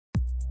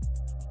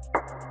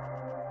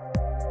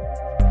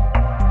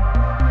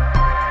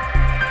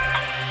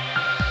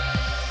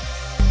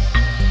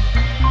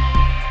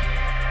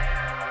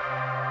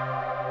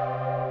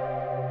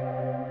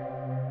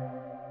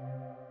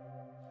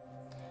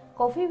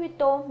Coffee with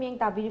Tom, Ming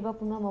Tabiriba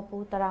Puna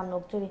Mapu, Taram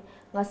Nocturi,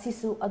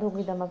 Nasisu,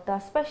 Adogi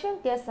Damakta, special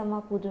guest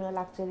Sama Kuduna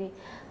Luxury,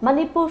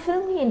 Manipur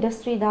film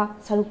industry da,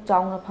 Saruk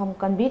Chang of Ham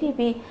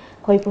Kanbiri,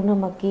 Koipuna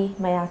Maki,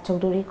 Maya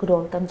Chaudhury,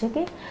 Kudol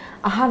Tamjake,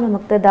 Ahana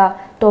Maktada,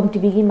 Tom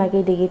Tibigi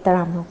Magi de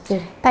Taram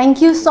Nocturi.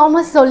 Thank you so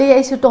much, Soli.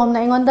 I should Tom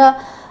Nang on the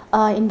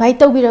invite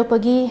to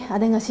Birapagi,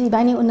 Adangasi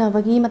Bani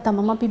Unavagi,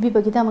 Matamama Pibi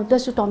Bagita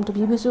Makta Tom to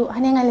Bibusu,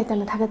 Hananga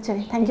Letan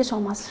Tagachari. Thank you so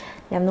much.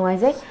 Yam no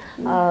Isaac.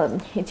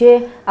 It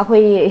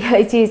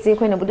is a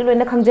kind of in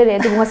the country,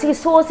 and was he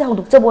so how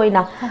to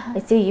Chaboina. I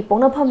say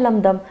Ponapam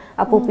Lamdam,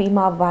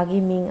 Apopima, Bagi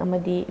Ming,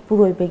 Amadi,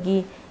 Puro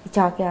Begi,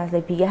 Chaka, the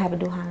Piga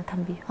Habiduhan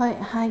Tambi.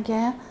 Hi,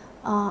 Gare.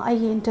 I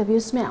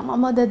interviews me,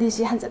 Mamma, the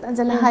decisions and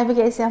then I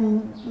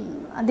became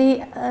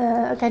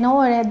the Kano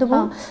or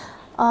Dubu.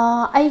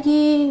 I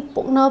give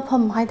Pokna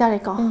from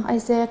Haidareka. I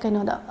say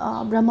Canada,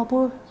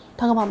 Brahmapur,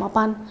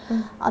 Tangamapan,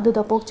 Adu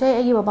the Pokche,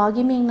 I give a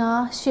bagi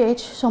mingna,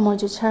 CH,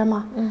 Somoji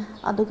Charma,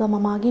 Aduga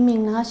Mamagi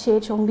mingna,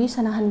 CH Ombis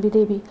and a Hanbi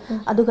Debi.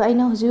 Aduga I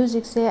know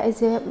music say, I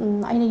say, I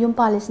know Yum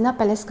Palace, na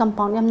Palace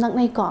compound, I'm not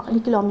Nika, a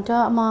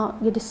kilometer, ma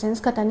get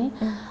distance Katani.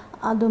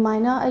 Adu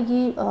Mina, I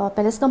give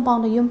Palace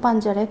compound, Yum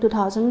Panjare,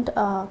 2000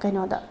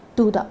 Canada,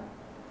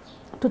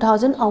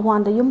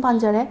 2001 the Yum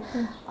Panjare,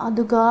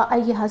 Aduga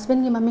I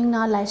husband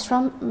Gimamina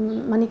Lystrom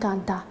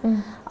Manikanta,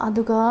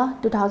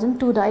 Aduga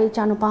 2002 the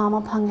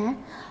Chanupama Pange,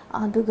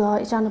 Aduga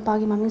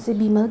Chanupagi Mamisi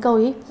Bimal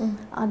Gawi,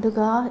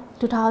 Aduga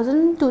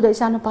 2002 the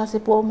Chanupa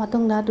Sepo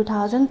Matunga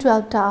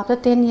 2012 after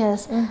 10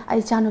 years I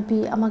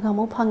Chanupi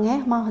Amagamo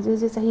Pange, Ma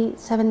is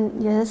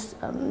 7 years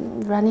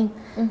running.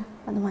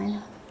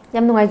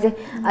 Yam no Isaac,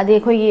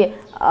 Adekoi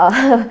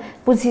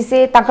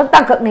Pusise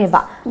Takak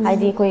neba,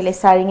 Idekoi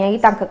Saring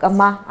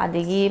Tankakama,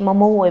 Adegi,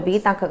 Mamo, Bigi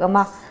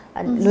Tankakama,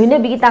 Luna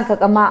Bigi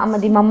Tankakama,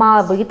 Amadi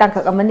Mama, Bigi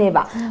Tankakama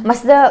neba.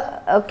 Must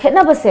the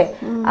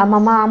Kenabase,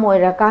 Mama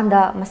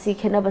Moirakanda, Masi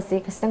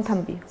Kenabase, Castang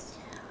Tambi.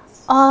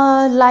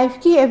 Life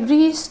key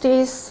every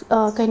stage,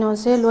 can you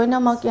say,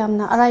 Loina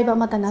Makiamna, Arriba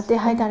Matanate,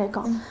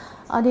 Haidareka.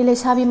 Adile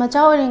Sabi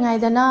Machowing, I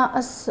dana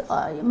as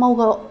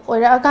Mogo or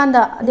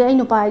Aganda, the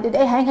Inupai, the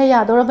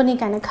Hangaya, the Robani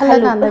kind of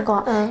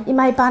Kalagan, in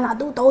my pana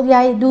do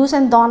the do's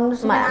and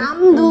don'ts, do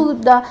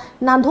the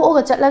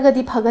Nanto Chatlaga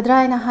di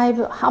Pagadra and a high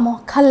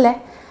hamo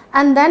Kale,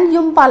 and then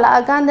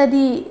Yumpala Aganda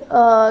di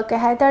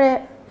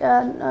Kahatare.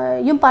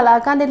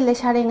 Yumpala Aganda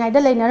Lesharing, I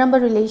the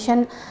number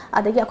relation,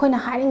 at the Yakona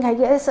hiring, I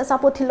guess, a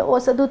Sapotil or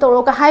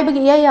Sadutoroka,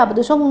 Hibia, but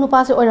the Somu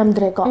pass or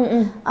Amdreco.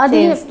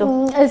 Adi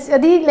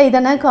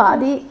Laidanaka,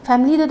 the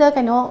family to the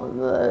Cano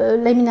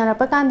Lamina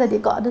Rapakanda, they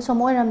got the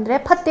Somoram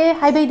Drepate,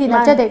 Hibidi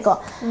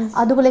Najadeco,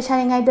 Adubule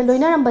Sharing, I the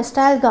Luina and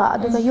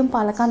Bastalga, the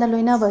Yumpala Kanda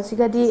Luina,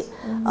 Basigadi,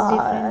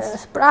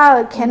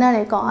 Spra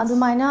Kenareco,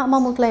 Adumina,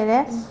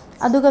 Mamuklere,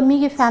 Aduga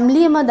Migi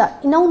family mother,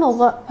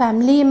 Inova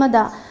family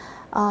mother.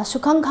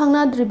 Sukang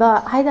Kangna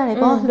Driba,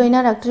 Haidareko,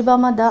 Luina Raktriba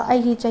Mada,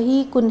 Ahi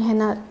Chahi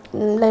Kunhena,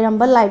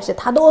 Laramba Lives at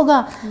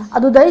Hadoga,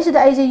 Adudais the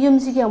Asia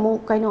Yumsiki,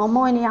 Kaino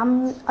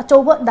Moiniam, a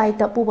choba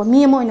dieta, Puba,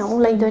 Mimoina,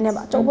 like the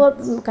Neba, Choba,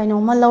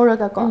 Kainoma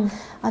Lauraga,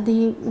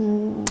 Adi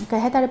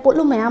Kahetare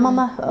Polum,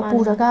 Yamama,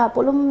 Puraga,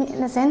 Polum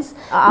in a sense,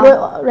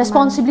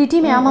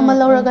 responsibility, Yamama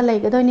Lauraga,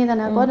 like the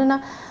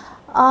Nidana.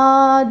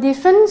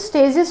 Different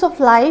stages of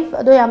life,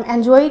 though I am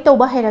enjoy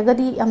Toba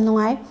Heragadi, am no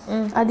I.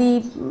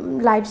 Adi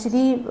life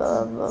city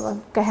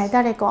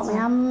Kaheta Reco, I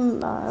am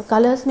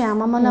colors, me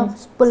amana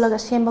Pulaga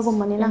Shemba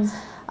Gumanina,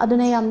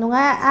 Aduna am no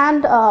I,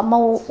 and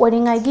Mo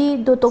wedding I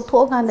give do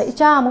talk and the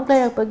Icha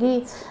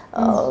Muklapagi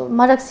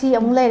Maraxi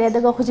Amule, the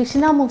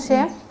Gojixina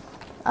Muse.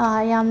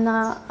 I am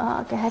na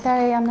Kaheta,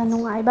 I am na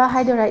Nungaiba,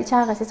 Hydra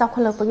Icha, as a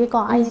Kolapagi,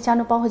 I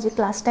Chanupa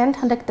class 10,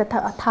 100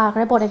 Tag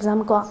report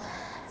exam go.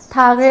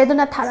 Thagre do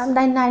na tharam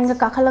dai nine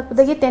ga kakhalak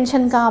dagi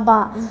tension ka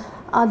ba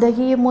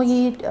adagi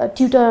moi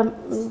tutor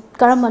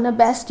karamana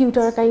best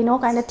tutor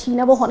kaino kind of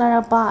thina bo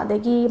honara pa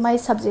adagi my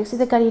subjects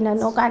ide karina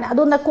no kind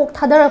adona kok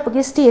thadara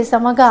pa stage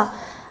samaga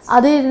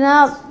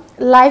adina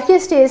life ke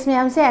stage me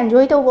am se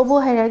enjoy to bo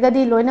hairaga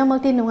di loina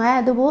makti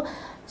nungai adubu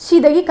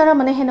sidagi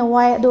karamana hena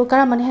wai do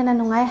karamana hena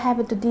nungai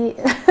have to di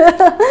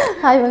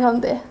hai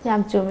bangamde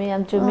yam chumi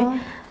and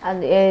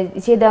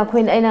cheda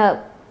khoin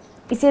aina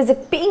it's a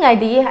ping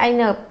idea. I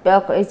know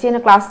it's in a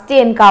class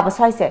 10 car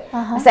size.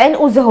 Sign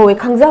Uzaho,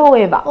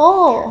 Kangzahoeva.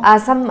 Oh,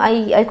 some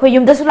I call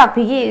you the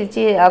Sulaki,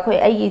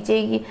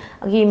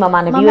 I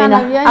Mamma,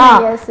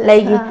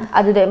 like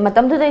other than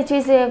Madame to the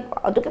Chase,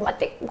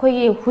 automatic,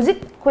 who's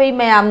it, Quay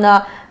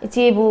Mayamna,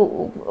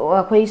 Chibu,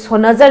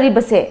 Sonazari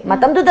Basse,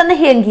 Madame to the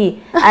Hengi,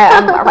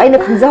 I know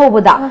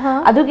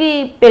Kangzahoda,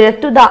 Adugi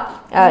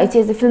Peretuda, it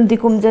is a film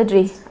decum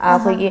jadri,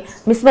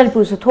 Miss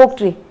Melpus talk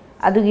tree.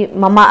 Adugi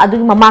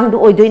mamang do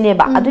oidoneba,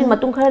 Adu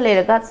Matunka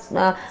Lega,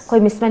 Koi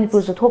Miss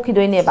Manipur to Toki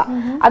doineba.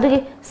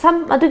 Adugi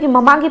some Adugi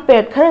Mamangi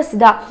paired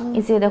Karasida,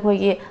 is it a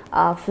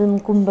film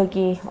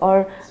Kumbagi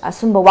or a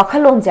Sumba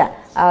Wakalonja,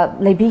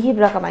 Labigi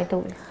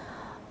Brakamito.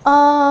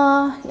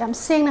 I'm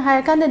saying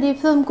Harakanda di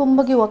film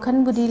Kumbagi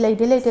Wakan Budi like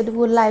delated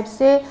would live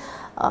say,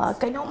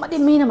 Kaino Madi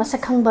Mina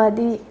Masakamba,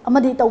 the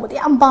Amadita with the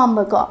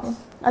Ambamba.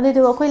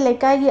 ꯑꯗꯨꯗꯣ ꯑꯩꯈꯣꯏ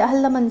ꯂꯩꯀꯥꯏꯒꯤ ꯑꯍꯜ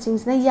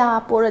ꯂꯃꯟꯁꯤꯡꯁꯤꯅ ꯌꯥ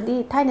ꯄꯣꯔꯗꯤ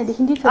ꯊꯥꯏꯅꯗꯤ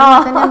Hindi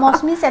film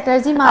mosambi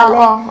ꯁꯦꯇꯔꯖꯤ ꯃꯥꯜꯂꯦ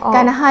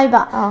ꯀꯥꯏꯅ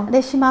ꯍꯥꯏꯕ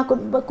ꯑꯗꯩ ꯁꯤꯃꯥ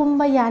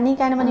ꯀꯨꯝꯕ ꯌꯥꯅꯤ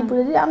ꯀꯥꯏꯅ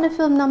ꯃꯅꯤꯄꯨꯔꯗꯗꯤ ꯌꯥꯝꯅ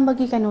ꯐꯤꯂꯝ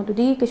ꯅꯝꯕꯒꯤ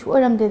ꯀꯩꯅꯣꯗꯨꯗꯤ ꯀꯩꯁꯨ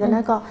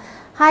ꯑꯣꯏꯔꯝꯗꯦꯗꯅꯀꯣ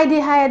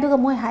ꯍꯥꯏꯗꯤ ꯍꯥꯏ ꯑꯗꯨꯒ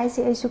ꯃꯣꯏ ꯍꯥꯏꯁꯦ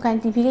ꯑꯩꯁꯨ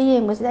ꯀꯥꯏꯅ ꯇꯤꯚꯤꯒ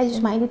ꯌꯦꯡꯕꯁꯤꯗ ꯑꯩꯁꯨ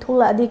ꯁꯨꯃꯥꯏꯅꯗꯤ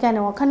ꯊꯣꯛꯂꯛꯑꯗꯤ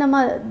ꯀꯥꯏꯅ ꯋꯥꯈꯜ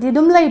ꯑꯃꯗꯤ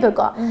ꯑꯗꯨꯝ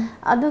ꯂꯩꯕꯀꯣ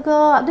ꯑꯗꯨꯒ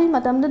ꯑꯗꯨꯒꯤ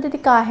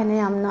ꯃꯇꯝꯗꯨꯗꯗꯤ ꯀꯥ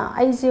ꯍꯦꯟꯅ ꯌꯥꯝꯅ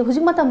ꯑꯩꯁꯦ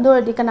ꯍꯧꯖꯤꯛ ꯃꯇꯝꯗ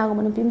ꯑꯣꯏꯔꯗꯤ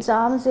ꯀꯅꯥꯒꯨꯝꯕ ꯅꯨꯄꯤ ꯃꯆꯥ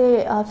ꯑꯃꯁꯦ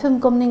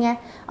ꯐꯤꯂꯝ ꯀꯨꯝꯅꯤꯡꯉꯦ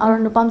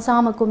ꯅꯨꯄꯥ ꯃꯆꯥ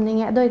ꯑꯃ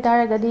ꯀꯨꯝꯅꯤꯡꯉꯦ ꯑꯗꯨ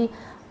ꯑꯣꯏꯇꯥꯔꯒꯗꯤ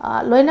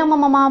loina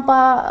mama pa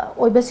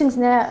oibasing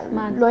ne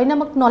loina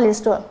mak knowledge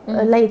to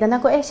leidana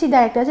ko si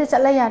director se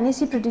chala yani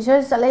si producer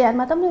chala yan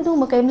matam du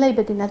ma kaim lei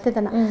beti natte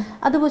dana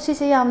adu bu si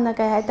se yamna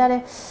kai haitare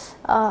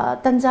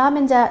tanja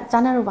menja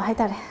chanaru ba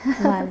haitare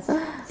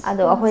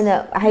ado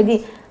akoina haidi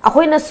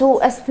akoina su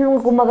as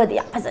film kumaga di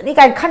phajani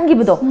kai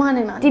khangibdo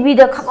tv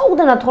da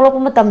khamaudana tholok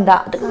matamda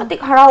adu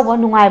matik harauba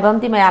nungai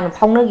bam ti mayam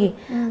phaunagi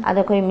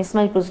ado koi miss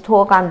mai pus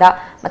tho kanda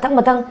matang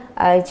matang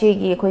che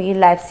gi koi gi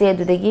life se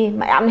adu degi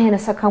mayam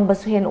hena sakhang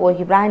basu hen oi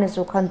gi brain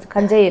su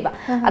khanjei ba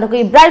ado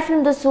koi bright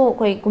film da su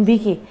koi kumbi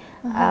ki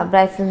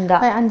bright film da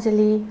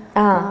Anjali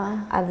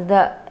adu da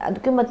adu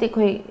ki matik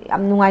koi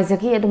am nungai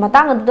jagi adu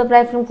matang adu da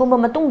bright film kumba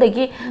matung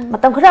degi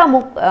matam khara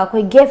amuk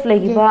koi gap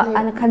legi ba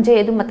an khanjei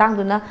adu matang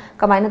duna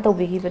kamaina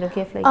tobi gi beno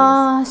gap legi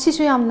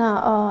sisu yamna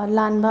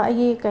lanba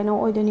agi kaino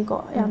oidoni ko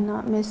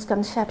yamna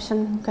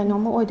misconception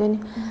kaino mo oidoni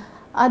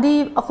adi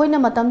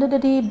akoina matam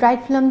dadi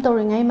bright film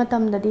toringai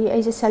matam dadi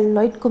ai je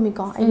celluloid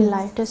kumiko ai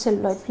life to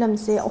celluloid film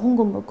se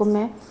ahungum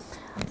kumme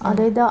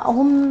adeda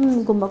ahum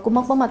gumba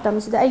kumakba matam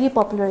sida ai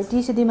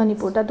popularity sidi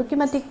manipur da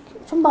dukimatik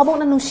sum babok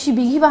na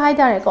nusibi gi ba hai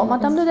dare ko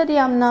matam dadi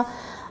yamna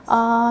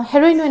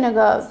heroine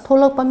oinaga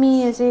tholok pami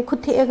je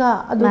khuthega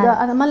aduda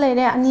ama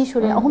leire ani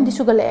sure ahum di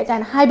sugale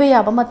kan haiba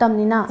yaba matam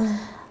ni na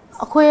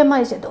akhoi ma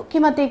ise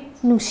dukimatik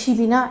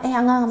nusibina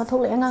angang ama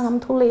tholek angang am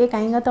tholek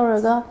kainga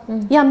toraga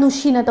yam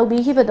nusina tobi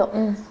hibado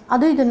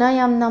aduiduna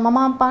yamna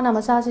mama pa na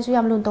masa se su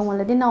yam lun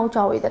tongwala di naw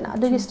chawidana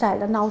adugi style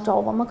da naw chaw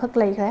ba ma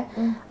khak lai khre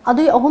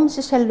adui ahum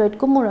se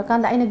celluloid kumura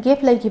kan da aina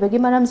gap lai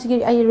gibagi maram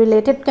sigi ai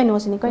related kaino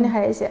sini koina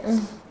haise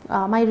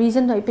my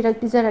reason no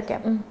ipirak pizarake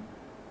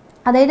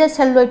अदैदा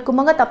सेलुलोइड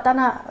कुमगा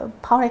तप्ताना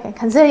फाउरे काय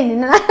खनजरिनि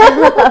ना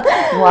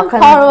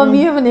फाउरो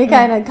मिबने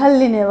कायना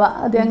खल्लिने बा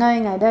अदंगा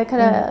इंगाइदा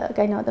खरा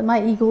कायनो त मा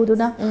ego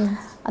दुना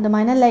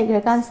अदमाइना लाइग्र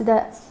कानसिदा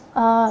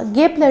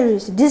gap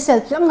लरिस digital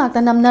film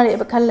नाक्ता नमनरे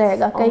बा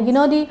खल्लेगा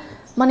काइगिनो दि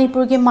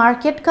मणिपुर के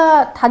market का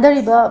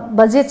थादरिबा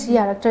बजेट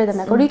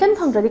यारक्ट्रेदना को रिटर्न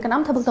फंगद्रदि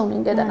कनाम थबक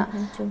तौनिंगदेदना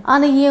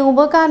आना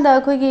येंगबा कांदा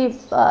खोगी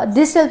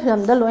डिजिटल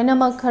फिल्म द लोइना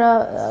मा खरा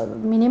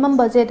मिनिमम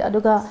बजेट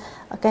अदुगा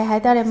काय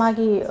हाइतारे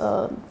मागी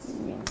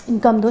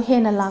income do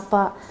hena lakpa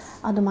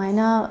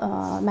adumaina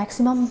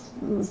maximum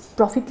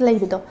profit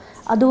leibdo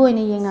adu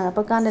oina yengna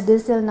pa kan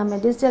digital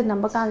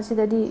number kan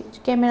sidadi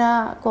camera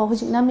ko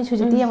hujik nami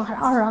sujiti yam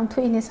haram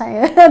thuine sai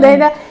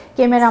daina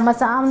camera ma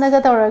samna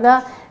ga toraga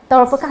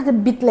torpa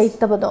kan bit leit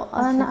tabado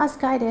ana as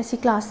kai de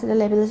si class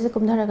level se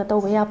kumdhara ga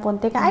toba ya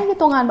ponte ka ai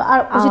tongan ba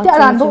hujiti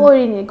aran bo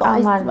orini ko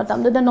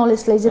matam do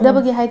knowledge leijada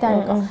gi hai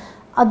tare ko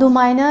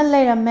adumaina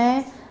leirame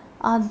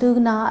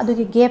adugna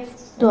adugi gap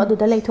to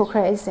adu da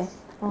leithokra ise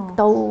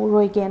tau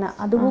roi gena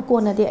adubu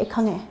kona de ai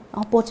khange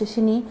poche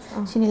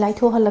sini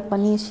laitho halak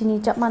pani sini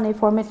chapma nei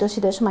format to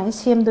sida smai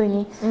sem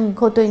doini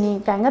khotoini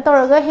kainga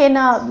toraga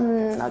hena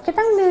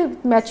kitang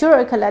mature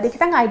khala de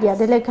kitang idea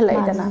de le khala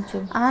idana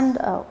and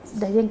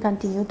they can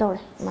continue tore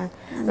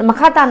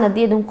makha ta na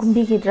de dum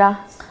kumbi hidra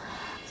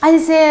I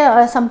say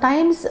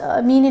sometimes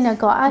meaning a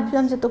go I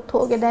film se tok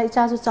thoge da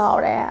cha su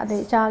chaure ade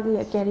cha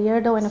gi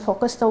career do and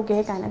focus to ge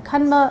kaina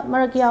khanma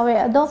marakiawe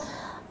ado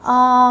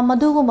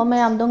मधुगुम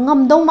ma'am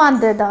गमदौ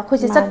मानद्रेदा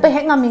अखोइसे Chatap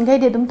Keck ngamiंgai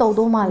de dum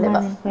tawdo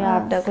maleba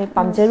da koi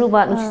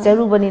pamjaruba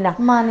nusijarubanina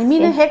mane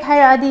mina hek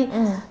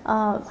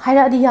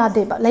hairadi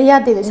yade ba lay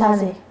yade be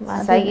sase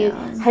masai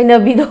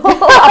hainabi do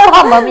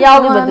apam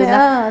yawi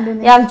baduna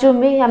yam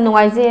chumi yam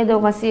nuaise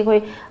do masi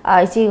koi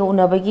ichi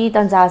unabagi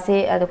tanja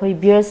se ado koi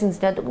beer sings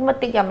da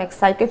matik yam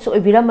excited so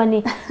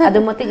obiramani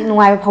ado matik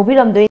nuai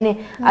phaubiram doine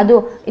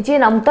ado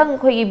ichi namtang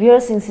koi beer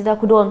sings da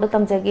khudon ba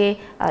tamjage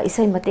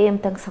isai mate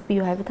amtang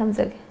sakpiu haiba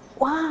thamjage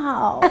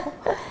wow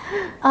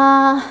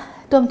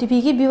tom tv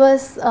ki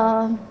viewers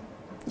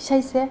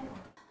shai se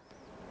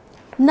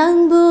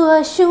nangbu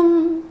ashum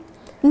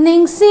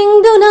ningsing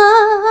duna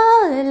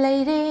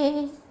leire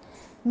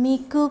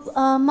mikup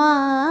ama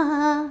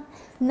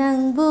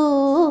nangbu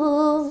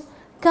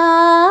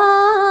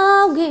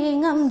kauge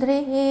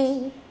ngamdre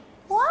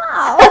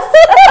wow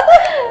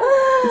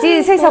ji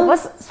sei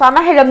sabas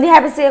swama heram ni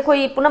habi se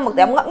koi punamak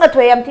yam ngak na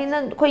thoi yam thin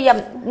koi yam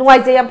nuai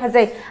je yam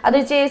phajai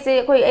adu che se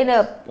koi aina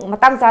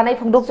matang cha nai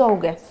phongdok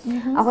chawge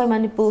akoi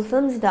manipur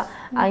film sida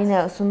aina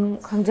sum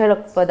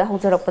khangjarak pada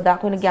haujarak pada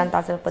koi na gyan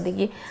ta jarak pada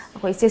gi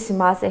akoi se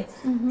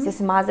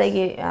sima je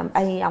gi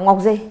ai am ngok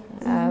je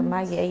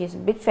ma gi ai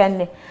big fan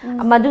ne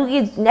amadu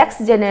gi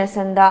next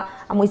generation da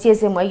amoi che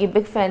se moi gi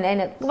big fan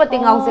aina kubati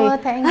ngok je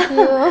thank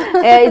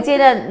you che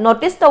na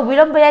notice to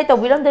biram bai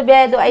to biram de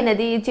bai do aina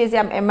di che se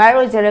am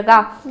admire jaraga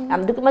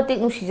am ꯑꯗꯨꯛꯀꯤ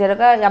ꯃꯇꯤꯛ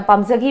ꯅꯨꯡꯁꯤꯖꯔꯒ ꯌꯥꯝ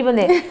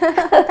ꯄꯥꯝꯖꯈꯤꯕꯅꯦ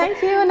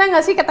Thank you ꯅꯪ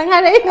ꯉꯁꯤ ꯈꯛꯇꯪ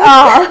ꯍꯥꯏꯔꯛꯏ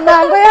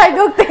ꯅꯪ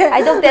ꯍꯥꯏꯗꯣꯛꯇꯦ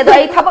ꯑꯗꯣ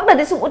ꯑꯩ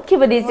ꯊꯕꯛꯅꯗꯤ ꯁꯨꯝ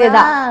ꯎꯠꯈꯤꯕꯗꯤ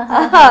ꯏꯆꯦꯗ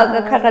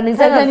ꯈꯔ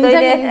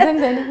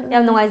ꯅꯤꯡꯁꯤꯡꯉꯛꯇꯣꯏꯅꯦ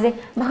ꯌꯥꯝ ꯅꯨꯡꯉꯥꯏꯖꯩ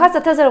ꯃꯈꯥ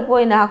ꯆꯠꯊꯖꯔꯛꯄ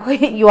ꯑꯣꯏꯅ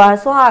ꯑꯩꯈꯣꯏ ꯌꯨ ꯑꯥꯔ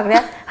ꯁꯣ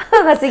ꯍꯥꯒ꯭ꯔꯦ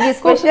ꯉꯁꯤꯒꯤ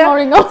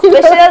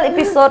ꯁ꯭ꯄꯦꯁꯤꯌꯦꯜ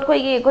ꯏꯄꯤꯁꯣꯗ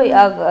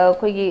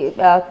ꯑꯩꯈꯣꯏꯒꯤ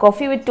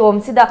ꯀꯣꯐꯤ ꯋꯤꯠ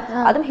ꯇꯣꯝꯁꯤꯗ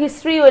ꯑꯗꯨꯝ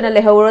ꯍꯤꯁꯇ꯭ꯔꯤ ꯑꯣꯏꯅ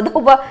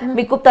ꯂꯩꯍꯧꯔꯗꯧꯕ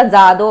ꯃꯤꯀꯨꯞ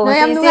ꯇꯟꯖꯥꯗꯣ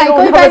ꯉꯁꯤ ꯏꯆꯦꯒ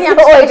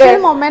ꯎꯅꯕꯁꯤꯗ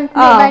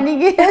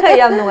ꯑꯣꯏꯈ꯭ꯔꯦ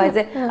ꯌꯥꯝ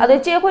ꯅꯨꯡꯉꯥꯏꯖꯩ ꯑꯗꯣ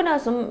ꯏꯆꯦ ꯑꯩꯈꯣꯏꯅ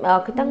ꯁꯨꯝ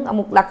ꯈꯤꯇꯪ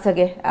ꯑꯃꯨꯛ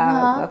ꯂꯥꯛꯆꯒꯦ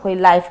ꯑꯩꯈꯣꯏ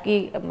ꯂꯥꯏꯐꯀꯤ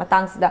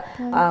ꯃꯇꯥꯡꯁꯤꯗ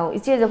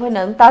ꯏꯆꯦꯁꯦ ꯑꯩꯈꯣꯏꯅ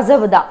ꯑꯗꯨꯝ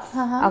ꯇꯥꯖꯕꯗ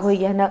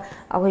ꯑꯩꯈꯣꯏꯒꯤ ꯍꯟꯗꯛ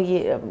ꯑꯩꯈꯣꯏꯒꯤ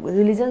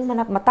ꯔꯤꯂꯤꯖꯟ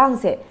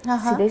ꯃꯇꯥꯡꯁꯦ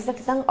ꯁꯤꯗꯩꯁꯤꯗ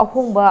ꯈꯤꯇꯪ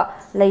ꯑꯍꯣꯡꯕ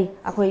ꯂꯩ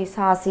ꯑꯩꯈꯣꯏ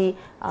ꯁꯥꯁꯤ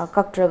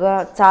ꯀꯛꯇ꯭ꯔꯒ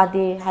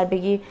ꯆꯥꯗꯦ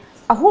ꯍꯥꯏꯕꯒꯤ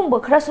ꯑꯍꯣꯡꯕ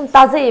ꯈꯔ ꯁꯨꯝ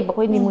ꯇꯥꯖꯩꯌꯦꯕ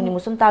ꯑꯩꯈꯣꯏ ꯅꯤꯃꯨ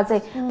ꯁꯨꯝ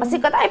ꯇꯥꯖꯩ ꯃꯁꯤ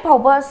ꯀꯗꯥꯏ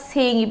ꯐꯥꯎꯕ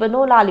ꯁꯦꯡꯉꯤꯕꯅꯣ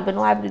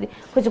ꯂꯥꯜꯂꯤꯕꯅꯣ ꯍꯥꯏꯕꯗꯨꯗꯤ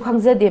ꯑꯩꯈꯣꯏꯁꯨ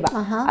ꯈꯪꯖꯗꯦꯕ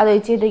ꯑꯗꯣ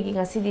ꯏꯆꯦꯗꯒꯤ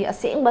ꯉꯁꯤꯗꯤ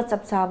ꯑꯁꯦꯡꯕ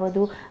ꯆꯞ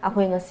ꯆꯥꯕꯗꯨ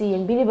ꯑꯩꯈꯣꯏ ꯉꯁꯤ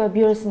ꯌꯦꯡꯕꯤꯔꯤꯕ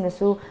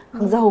ꯚ꯭ꯌꯨꯑꯔꯁꯤꯡꯅꯁꯨ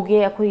ꯈꯪꯖꯍꯧꯒꯦ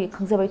ꯑꯩꯈꯣꯏ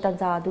ꯈꯪꯖꯕꯒꯤ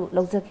ꯇꯥꯟꯖꯥ ꯑꯗꯨ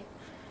ꯂꯧꯖꯒꯦ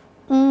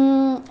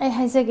ꯑꯩ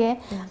ꯍꯥꯏꯖꯒꯦ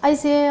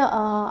ꯑꯩꯁꯦ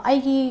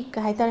ꯑꯩꯒꯤ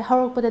ꯀꯩ ꯍꯥꯏꯇꯥꯔꯦ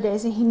ꯍꯧꯔꯛꯄꯗꯗꯤ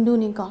ꯑꯩꯁꯦ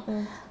ꯍꯤꯟꯗꯨꯅꯤꯀꯣ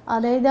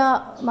ꯑꯗꯩꯗ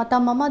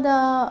ꯃꯇꯝ ꯑꯃꯗ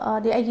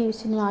ꯑꯩꯒꯤ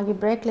ꯁꯤꯅꯦꯃꯥꯒꯤ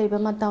ꯕ꯭ꯔꯦꯛ ꯂꯩꯕ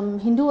ꯃꯇꯝ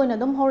ꯍꯤꯟꯗꯨ ꯑꯣꯏꯅ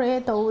ꯑꯗꯨꯝ ꯍꯧꯔꯛꯑꯦ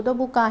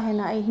ꯇꯧꯕꯇꯕꯨ ꯀꯥ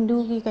ꯍꯦꯟꯅ ꯑꯩ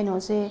ꯍꯤꯟꯗꯨꯒꯤ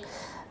ꯀꯩꯅꯣꯁꯦ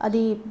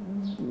ꯑꯗꯤ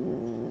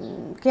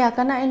kaya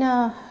kana aina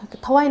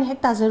thawain hek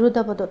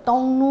tajarudabado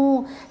tongnu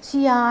si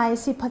ai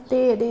si phatte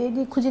ade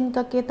khujin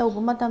ka ke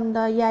tawba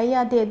matamda yai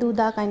ya de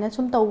duda kaina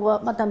sum tawba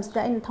matamsida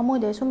aina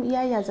thamoide sum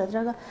iya ya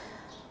jadraga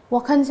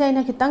wakhan se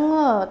aina kitang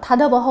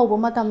thadaba hoba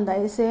matamda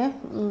ise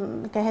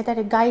kai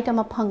haitare guide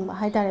ama phangba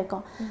haitare ko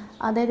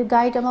ade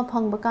guide ama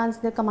phangba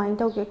kansida kamain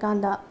tawge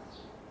kanda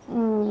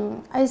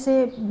ऐसे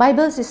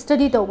Bible से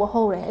study तब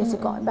होरे ऐसे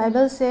को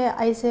Bible से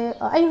ऐसे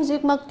आई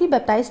हुजिक मक्ति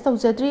baptise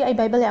तौजद्री आई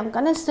Bible याम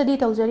कना study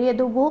तौजरी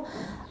अदुबु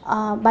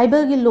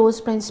Bible की लॉज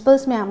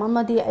प्रिंसिपल्स में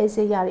आमदी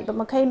ऐसे यारी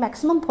मखै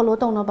मैक्सिमम फॉलो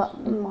तौनबा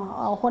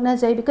होना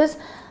जाय बिकॉज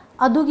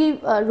अदुगी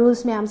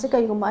रूल्स में आमसे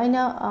कईगुम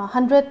आइना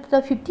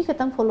 150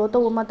 खतंग फॉलो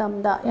तौब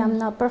मतमदा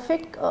यामना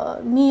परफेक्ट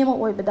मी अमा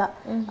ओइबदा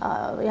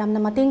यामना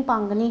मतेंग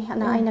पांगनी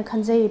ना आइना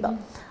खंजैबा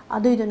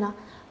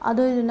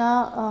अदुइदुना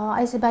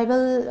ऐसे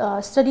बाइबल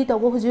स्टडी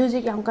तब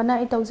हुजिक याम कना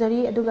आई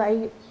तौजरी अदुगा आई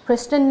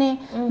क्रिस्टियन ने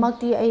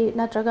मक्ति आई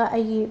नत्रगा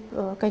आई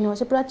कइनो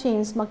से पूरा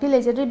चेंज मक्ति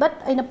लेजरी बट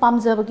आइना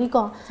पामजबगी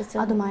को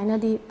अदुमाइना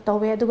दि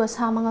तौवे अदुगा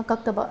सामंगा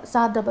कक्तबा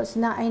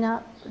सादबसिना आइना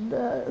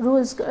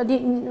रूल्स दि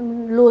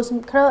लॉस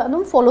खरा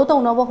अदुम follow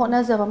तौनबा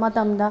होनाजबा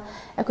मतमदा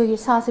अखोगी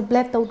Sasse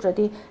black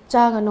तौद्रदि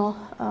चागनो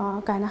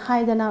काइना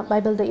हाइदना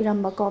Bible the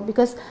इरम्बा को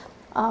बिकॉज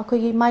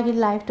अखोगी मागी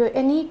लाइफ तो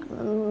एनी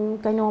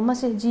कइनो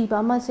अमसे जीबा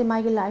अमसे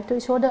मागी लाइफ तो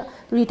इसोदा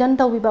रिटर्न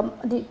तौबिबा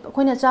दि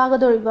अखोइना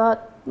चागदोरिबा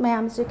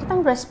मैम से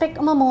खितंग रेस्पेक्ट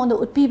अमा मोंद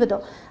उत्पीबदो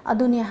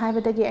अदुनि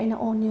हाइबदगी आइना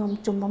ओ नियम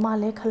चुम्बा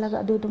माले खलगा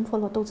अदु दुम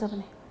फॉलो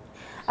तौजबने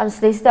अब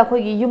सिदैसिदा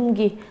अखोगी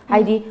युमगी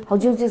हाइदि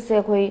हौजिसे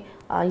अखोई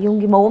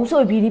युमगी मवमसो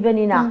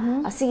ओइबिरिबनिना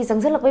असिगी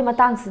चंगजलकबै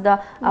मतांगसिदा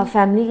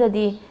फैमिली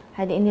गदी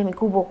हाइदि इने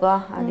मिकुबोका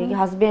आदिगी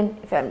हस्बैंड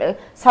फैमिली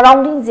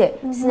सराउंडिंग जे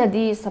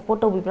सिनदी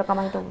सपोर्ट तौबिब्रा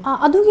कमाय तौ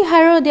अदुगी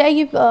हारो दे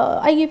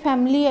आइगी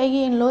फैमिली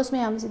आइगी इनलॉस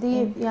में आमसिदी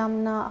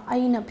यामना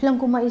आइना फिल्म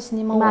कुमा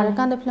इसनि मवार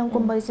कांदा फिल्म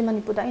कुमा इस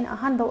मणिपुरदा आइना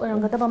अहानबा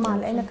ओरंगदबा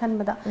माल आइना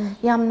खनबदा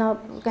यामना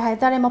काय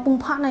तारे मपुंग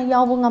फाना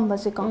यावबो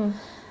ngambase ko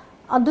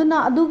aduna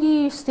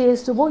adugi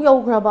stage to bo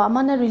yograba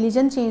mana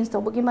religion change to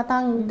bogi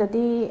matang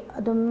dadi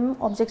adum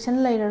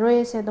objection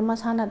lairaroi se adum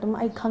masana adum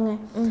ai khange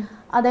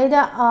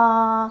adaida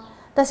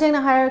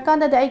tasengna har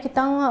kanda dai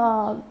kitang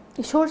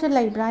ishor se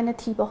laibra na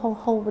thiba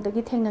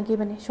hobodagi thengnagi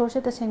bane ishor se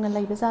tasengna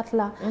laiba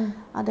zatla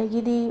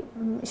adagi di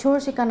ishor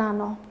se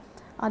kanano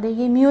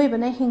adagi miyoi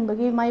bana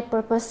hingbagi my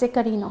purpose se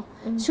karino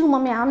suma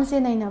myam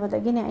se naina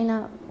badagi ne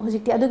aina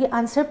hojikti adugi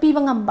answer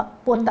piba ngamba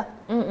potta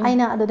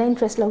aina aduda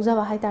interest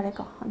lawjaba haitare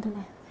ko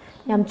adune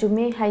yam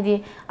chumi haidi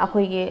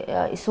akhoi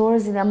isor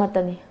jina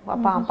matani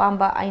pam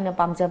pamba aina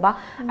pamjaba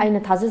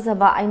aina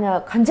thajajaba aina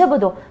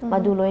khanjabado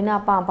madu loina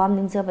pam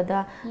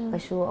ningjabada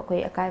kasu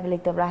akhoi akai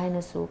belektabra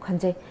haina su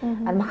khanjai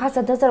an makha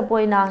sadhajar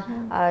poina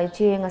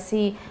che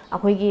ngasi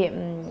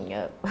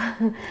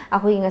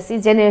akhoi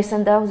ngasi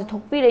generation da hoji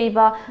thokpi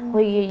reiba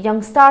akhoi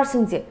young star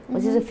singje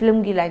hoji film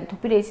gi line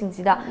thokpi rei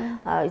singsida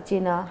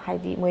chena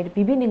haidi moi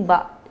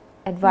bibiningba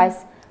advice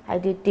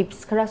haidi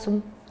tips khara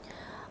sum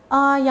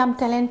yam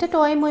talented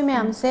toy moi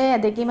ma'am से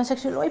अदगी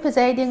मसक्सु लोई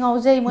फजै दे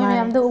ngौजै moi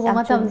ma'am दो उबा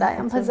मतम दा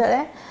यम फजरे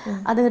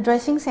अद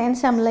dressing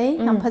sense यम लै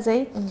यम फजै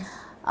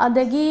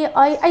अदगी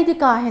आई दि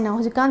का हेना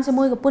हुजिकान से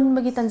moi ग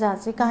पुनबगी तंजा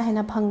से का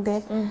हेना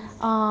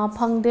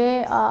फंगदे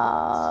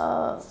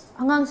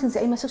अंगांग सिंग से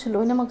आई मसक्सु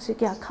लोइना मक से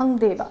क्या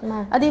खंगदे बा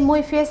अदि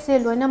moi फेस से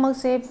लोइना मक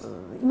से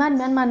इमान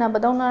मैन माना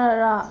बदौना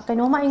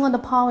कइनो मा इंगोन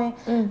द फावे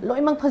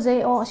लोइ मक फजै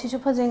ओ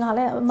सिसु फजै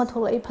ngale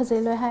मथोल आई फजै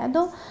लोइ हाय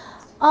अदो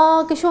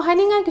किशो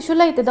हाइनिंग किशो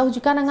लाइते दा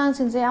हुजिकान अंगांग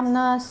सिंग से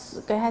आमना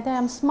कह हाइते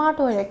आम स्मार्ट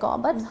होरे को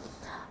but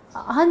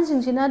on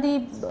Singh Cina the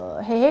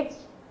Keck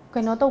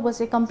कइनो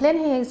तौबसे complain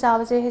हेक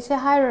चाबसे हेसे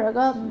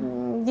हाइरगा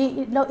दि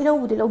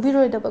इरौबुदि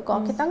लौबिरोइदबा को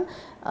खितंग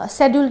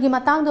शेड्यूल की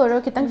मतंग दो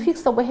कितंग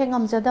फिक्स तौबा हे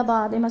ngamjadaba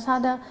दे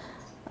मसादा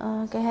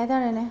कह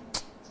हाइतारे ने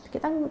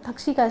kitang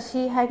thaksi ka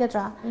si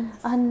haigadra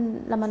ahan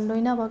laman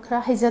loina ba khara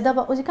haijada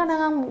ba uji kana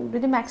ngam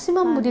bidi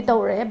maximum budi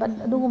tawre but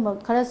adugumba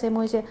khara se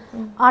moi se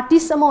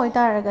artist amo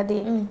itaraga di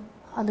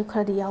adu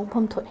khara di yaw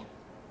pham thoi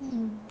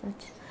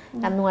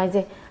yam nuai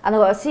je ano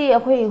si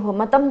akhoi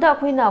matam da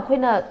akhoi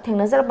na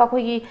thengna jar ba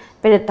khoi gi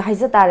peret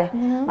haija tare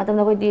matam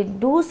da khoi di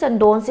do's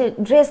and don'ts se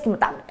dress ki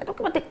matam to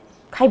ki matik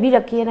खाइबी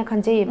रखिए ना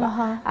खंजे बा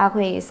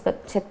आखोई इसका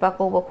सेटपा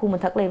को बखु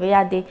मथक लेबे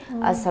यादे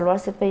सलवार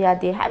सेटपे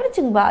यादे highway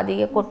चिंगबा आदि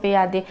कोटपे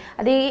यादे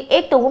आदि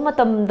एक तो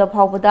मतम द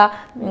फावबदा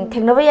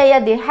थेंगनबा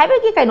यादे हाइबे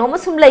की काइनो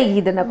मसुम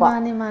लैगिदना को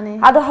माने माने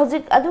आदो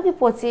हजिक आदु की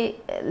पोची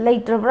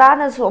लैत्रब्रा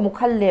ना सु अमु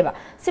खल्लेबा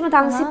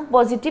सिमथांग सि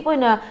पॉजिटिव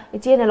ओइना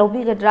इचेना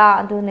लौबिगद्रा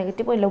आदो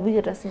नेगेटिव ओइ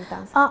लौबिगद्रा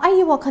सिमथांग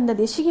आई वखंदा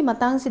दे सिगी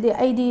मतंग सिदे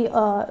आइदी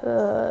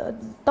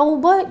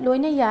तौबा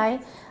लोइना याय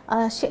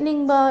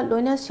सेटनिंग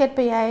लोइना सेट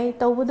पे याय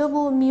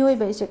तौबदबु मियोय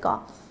बैसे को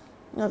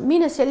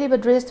मीना सेटलिबा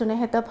ड्रेस तुने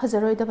हेता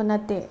फजरोइदबा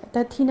नते त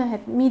थीना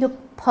हेत मीदो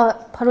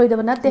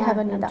फरोइदबा नते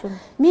हाबनिदा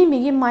मी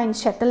मिगी माइंड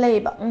सेट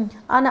लेबा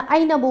आना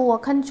आइना बु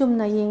वखन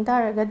चुमना येंग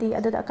तारगदी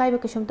अददा अकाइबा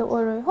किसुम तो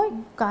ओरोय होय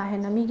का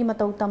हेना मिगी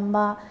मतौ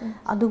तंबा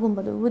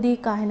अदुगुम्बदु बुदी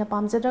का हेना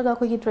पामजद्रगा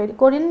कोगी ट्रेड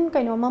कोरियन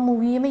काइनो मा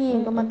मूवी मा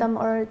येंग मतम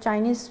और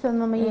चाइनीज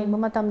फिल्म मा येंग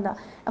मतम दा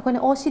अखोने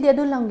ओसीडी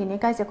अदु लंगिने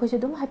काइसे खोसे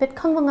दुम हाइपेट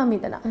खंगबा ngami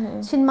dana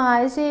सिनेमा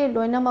आइसे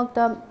लोइना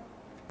मक्ता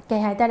कई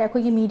हाई तारे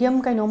अखोगी मीडियम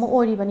कइनोम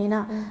ओरिबनिना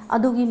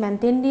अदुगी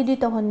मेंटेन दी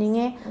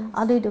तोहनिंगे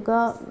अदुइदुगा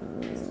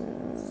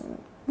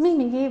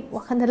मिगी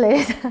वखन ले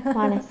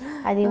माने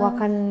आदि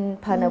वखन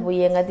फनबु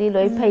येंगदि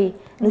लोइ फै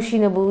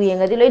नुसिनबु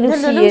येंगदि लोइ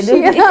नुसिये दु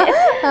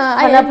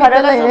फना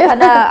फरगा सु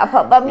फना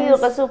अफबा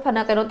मिरगसु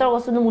फना कइनो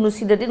तरगसु नु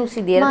नुसिददि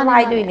नुसिदे ना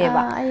हाइ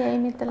दोइनेबा आई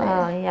मितले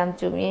याम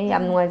चुमी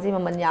याम नुवाजि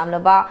ममन याम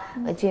लबा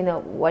चेना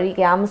वरि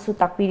कयाम सु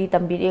ताकपिरि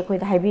तंबिरि अखोइ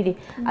हाइबिरि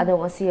अदो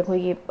ngasi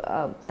अखोइगी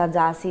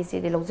तंजा सि सि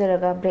दे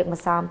लौजरगा ब्रेक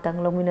मसाम तंग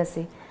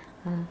लौमिनसि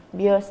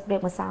बियर्स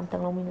ब्रेक मसाम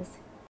तंग लौमिनसि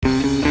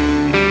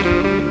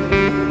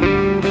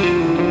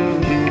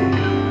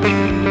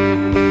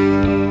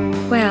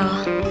Well,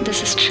 this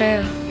is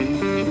true.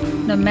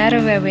 No matter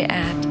where we're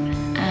at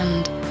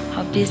and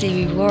how busy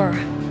we were,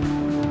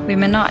 we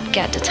may not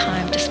get the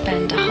time to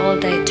spend the whole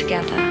day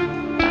together,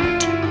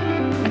 but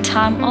a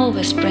time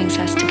always brings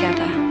us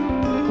together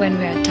when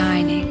we are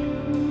dining,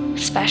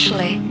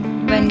 especially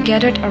when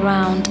gathered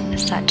around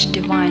such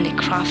divinely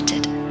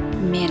crafted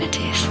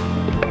amenities.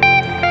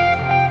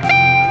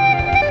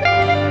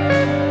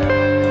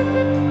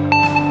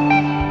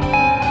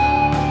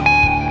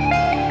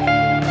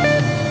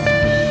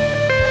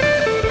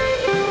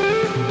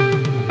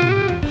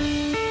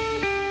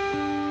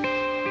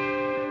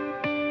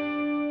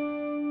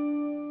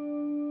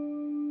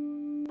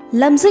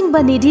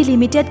 lamjingbanidi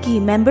limited ki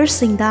members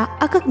singda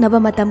akaknaba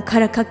matam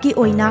khara khakki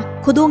oina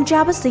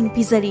khudongchaba sing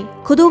pizari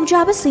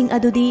khudongchaba sing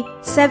adudi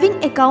saving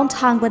account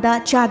hangbada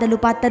chada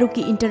lupa taruk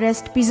ki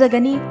interest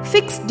pizagani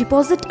fixed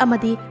deposit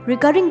amadi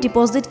recurring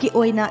deposit ki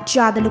oina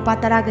chada lupa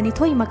taragani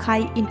thoi makhai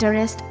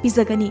interest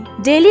pizagani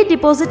daily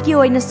deposit ki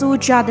oina su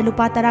chada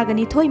lupa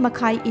taragani thoi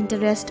makhai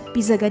interest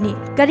pizagani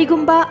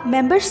karigumba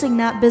members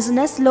singna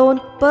business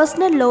loan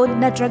personal loan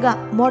natraga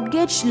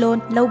mortgage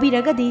loan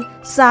lobiragadi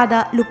sada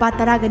lupa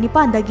taragani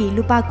pandagi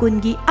lupa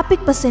kungi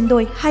apik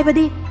pasendoi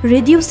haibadi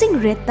reducing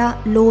rate ta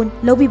loan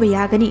lobiba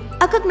yagani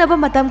akaknaba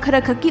matam khara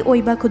khakki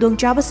oiba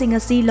khudongchaba sing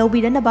asi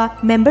lobiranaba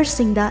members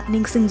singda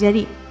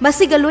ningsingjari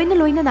masiga loina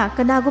loina na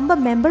kanagumba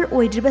member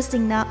oidriba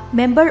singna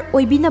member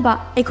oibinaba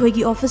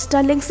ekhoigi office ta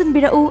lengsin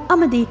birau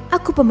amadi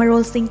akupa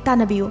marol sing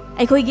tanabiu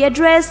ekhoigi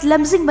address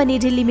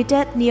lamjingbanidi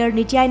limited near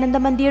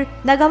nityananda mandir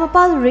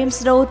nagamapal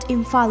rims road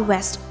imphal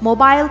west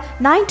mobile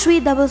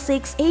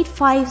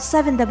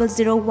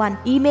 9366857001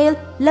 email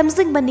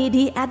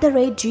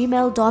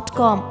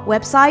lamjingbanidi@gmail.com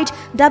website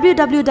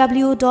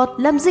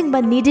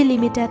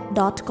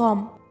www.lamjingbanidilimited.com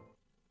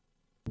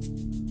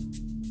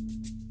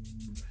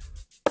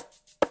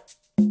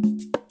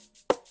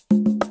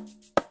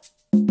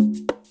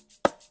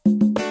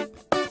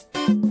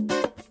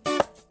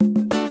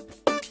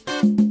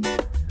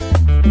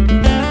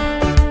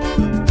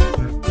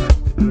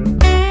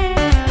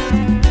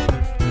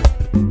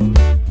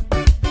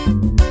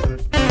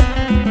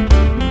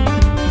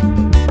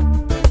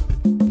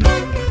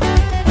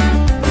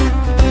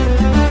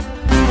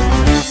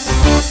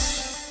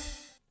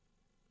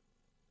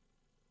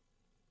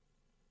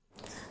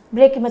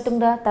break ki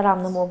matungda taram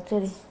na mok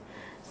cheri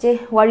che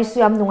wari su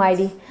yam nungai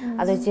ri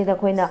ado che da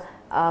khoina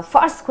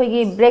first khoi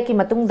gi break ki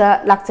matungda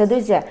lakchadoi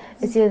je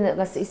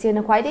ise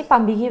na khwai dei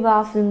pambi gi ba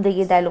film de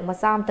gi dialogue ma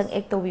sam tang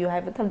act to view hai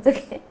ba tham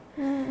jake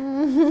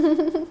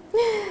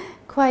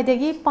khwai de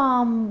gi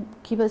pam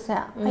ki ba sa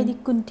ai di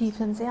kunti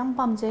film se yam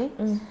pam je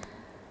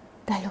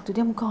dialogue tu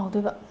dem kaw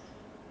doi ba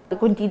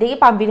kunti de gi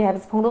pambi re ha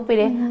phong do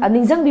pire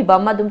ningjang bi ba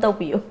ma dum tau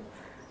piyo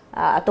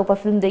atopa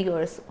film de gi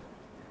orsu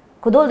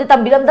खुदोल दे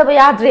तंबिरम दबा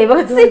याद रे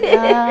बसी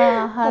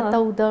हा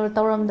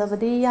तौरम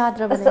दबदी याद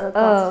रबने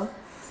को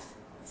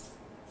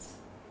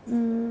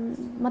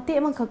मते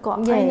म खको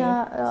आइना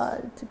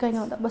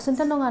कइनो द बसंत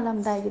नोंगालम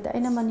दाइ गिदा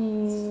आइना money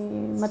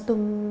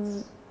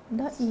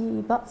da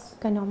iba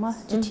kainoma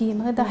chithi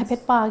ma da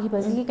hapet pa gi ba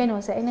gi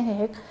kaino se aina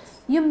hek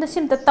yum da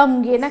sim ta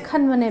tam ge na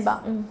khan mane ba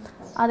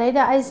adai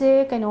da ai se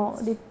kaino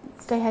di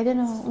kai haida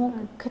no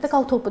khata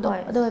kau thop do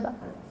ado ba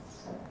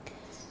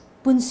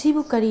punsi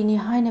bu kari ni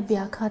haina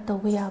bya kha to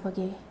ba ya ba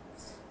ge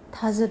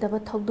thaja da ba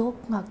thogdok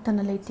ngak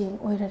tan lai teng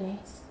oirare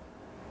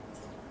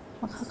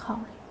makha khaw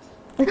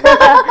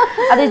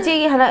adai chi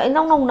hana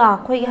nong nong na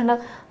khoi hana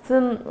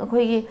film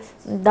khoi gi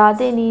da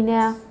de ni ne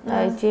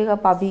che ga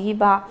pa bi gi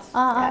ba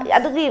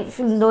adagi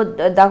film do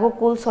da ko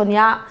cool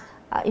sonia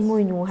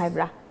imoi nu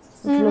haibra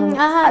film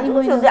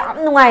yam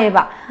nungai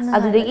ba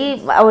adudagi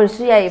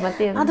awursu yai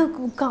mateng adu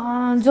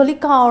jolly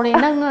kaure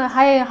nang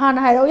hai han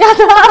hai ro ya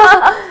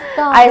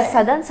I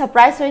sudden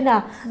surprise hoina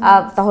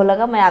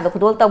taholaga maya do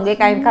khudol tamge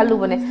kain khalu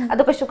bane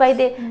adu kasu kai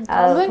de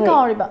loi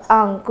kaure ba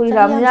koi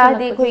ramya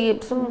di koi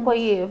sum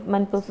koi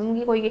manpur sum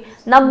gi koi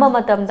namma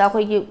matam da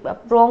koi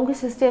prong gi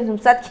system sum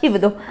sat khi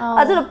bado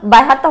adu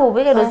by hat ta hobe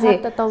ga do se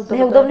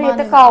hegdom ni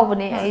heta kaw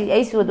bane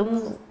ai su dum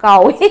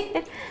kaw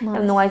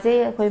nam nuai se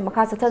koi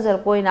makha sa thajar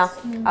poina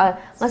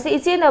ngasi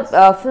iche na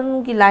film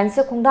gi line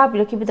se khongda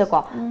bi rakhi bida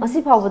ko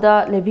ngasi phawda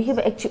lebi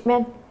gi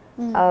achievement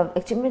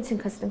achievement sing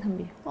khastan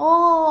thambi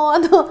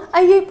ado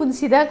ai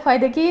punsi da khwai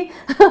da ki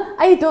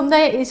ai dom na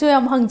isu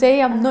yam hangjai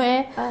yam no e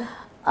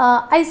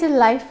ai se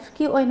life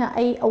ki oina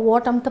ai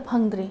award am ta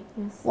phangdri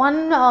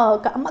one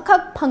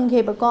amakha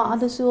phangge ba ko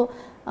adu su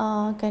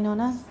kaino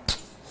na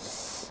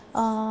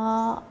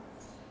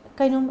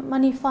kaino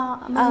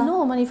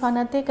manifa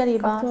na te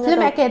kariba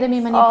film academy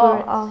manipur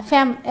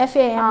FAM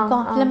ko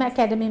film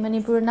academy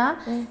manipur na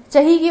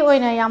chahi gi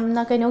oina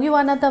yamna kaino gi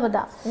wana ta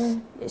bada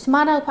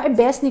smana khwai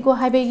best ni ko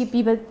haibe gi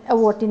piba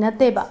award ni na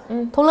te ba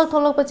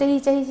tholok pa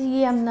chahi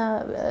gi yamna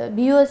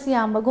viewers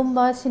yam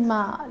bagumba cinema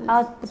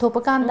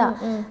thopa kanda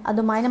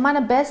adu maina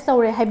mana best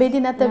tawre haibe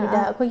di na ta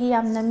bida ko gi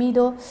yamna mi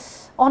do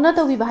honor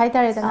to bi ba hai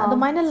tare da adu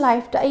maina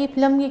life ta ai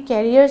film gi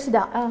career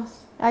sida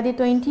adi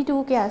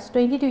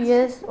 22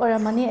 years or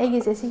money I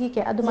guess esi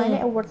ki adu maine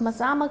award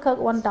masama khak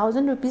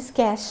 1000 rupees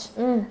cash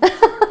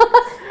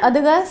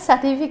aduga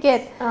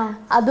certificate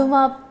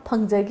aduma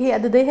phangjagi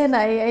adu de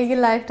hena ai gi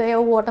life ta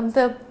award am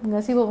ta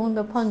ngasi bong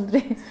da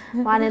phangdre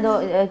mane do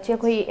che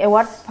khoi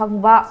award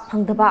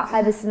phangdaba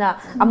haibasina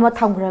amma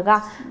thamgraga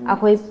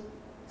akhoi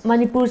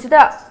manipur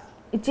sida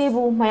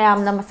ichebu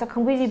mayam na masak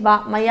khangbi ba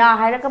maya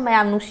hairaga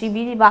mayam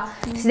nusibi ba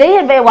sidai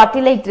hen be award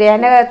ti leitre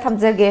na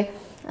thamjage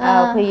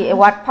khoi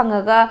award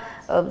phangaga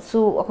su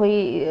khoi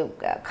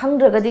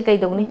khangraga di kai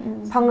dongni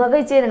phangaga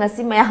che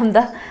ngasi mayam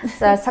da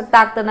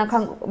saktak ta na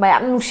khang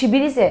mayam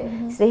nushibiri se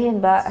se hen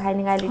ba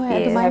hainingai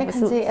lite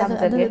su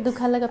adu du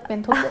khalaga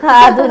pen thok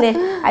adu ne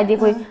ai di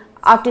khoi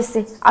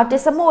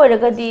artist amo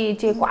oiraga di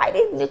che kwai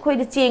de khoi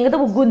de chenga da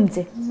gun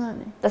che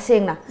ta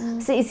sengna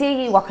se ise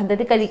gi wakhanda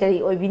de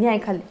kari oibini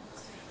ai khali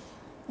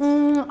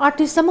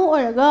artist amo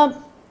oiraga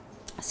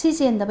si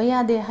chen da ba ya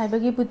de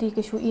haibagi buti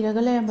ke shu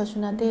iraga le ba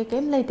suna de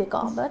kem leite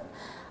ko but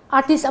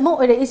artist amo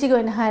ore isi go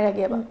na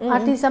hairage ba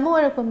artist amo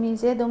ore ko mi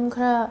je dum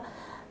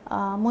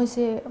khara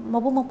moise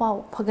mabu mapau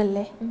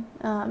phagalle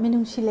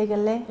minung si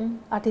legalle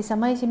artist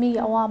amai si mi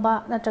awa ba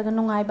natraga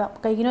nungai ba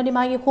kai gino di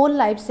magi whole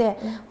life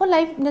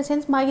in the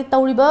sense magi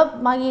tawriba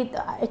magi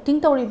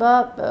acting tawriba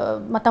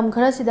matam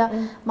khara sida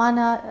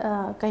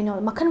mana kaino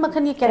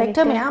makhan gi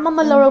character me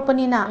ama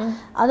loropani na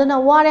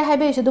aduna ware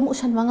haibe su dum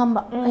usan wangam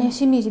ba ai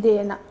si mi ji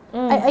de na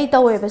ai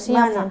tawe ba si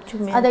yana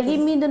adagi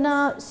mi duna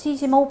si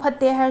mau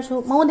phatte har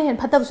su mau de hen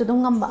phatab su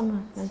dum ngam ba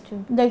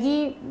dagi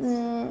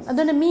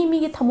aduna mi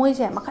gi thamoi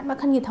se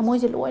makhan gi thamoi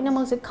je loina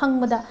mak se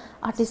khangba da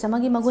artist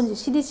amagi magun ji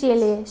sidi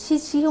chele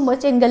si hum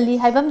chengalli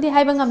haibam di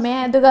haibang me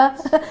aduga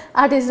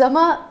artist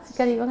ama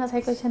kari banga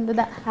sai question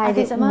da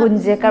artist ama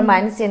gunje kar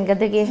main chenga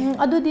dege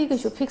adu di ke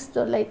su fix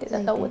to laite da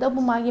taw da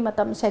bu magi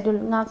matam schedule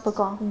ngak pa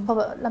ko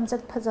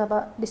lamjat phajaba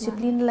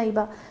discipline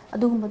laiba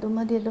adugum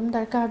dum di dum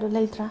darkar do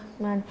laitra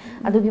man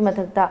adugi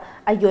mathakta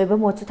ayoiba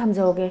mo chu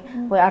thamjoge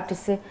hoi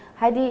artist se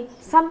haidi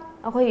sam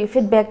akhoi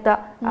feedback ta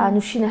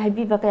nushina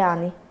haibi ba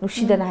kayani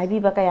nushidana haibi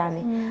ba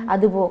kayani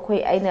adubo khoi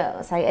aina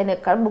sai aina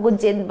karbu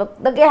gunjen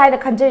dage haina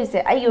khanjeri se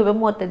ayoiba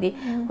mo tadi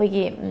khoi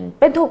gi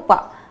penthokpa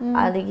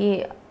adigi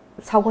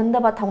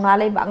saugonda ba thongna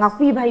lei ba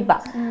ngakpi bhai ba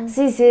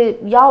si se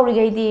yauri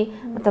gai di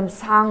matam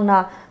sangna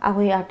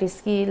akhoi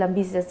artist ki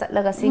lambi se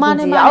chatlaga si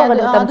ji yaur ba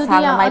matam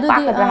sangna mai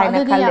pa ka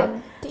haina khale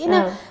tina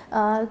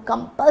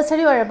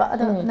compulsory or ba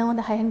ado na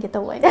da hayan get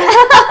away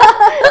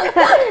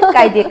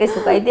kaide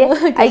kesu kaide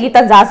ai gi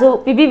tanja su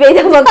pibi be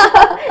da ba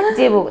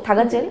jebu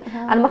thagan je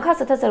an makha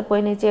sa thasar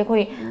point je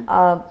khoi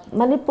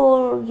manipur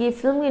gi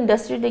film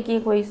industry de gi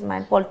khoi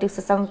man politics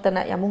sang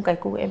tana yamung kai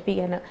ku mp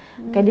ga na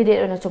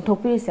candidate na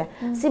chomthok pi se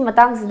si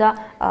matang sida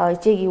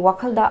je gi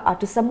wakhal da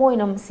artist samoi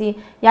nam si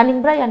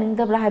yaning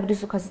da bra haibu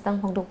su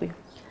khasitang phangdok pi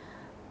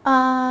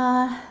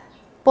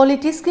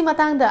politics ki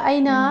matang da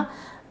aina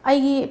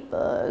ai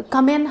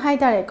comment hai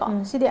tare ko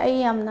sidi ai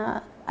yamna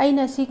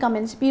aina si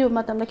comments piru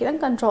matam da kirang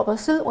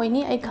controversial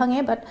oini ai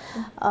khange but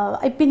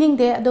ai pinning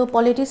de do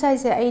politics ai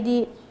se ai di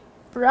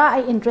pura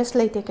ai interest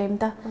laite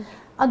kaimta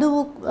अदु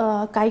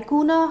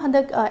काइकूना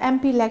हंदक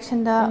MP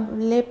election दा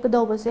लेप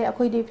कदोबसे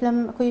अखोई दी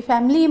film अखोई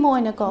family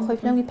Moina को अखोई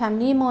film की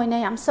family Moina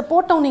याम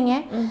support तौनिंगे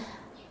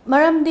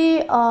मरम the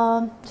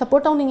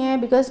support तौनिंगे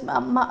because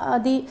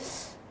the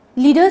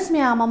leaders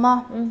ma'am अमा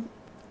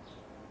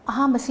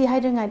अहा मसी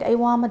हाइदंगाइ आई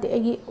वा मदे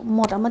एगी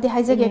मोट अमदे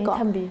हाइजगे को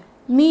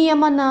मी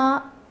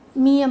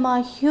अमा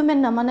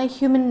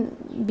ह्यूमन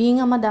बीइंग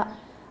अमदा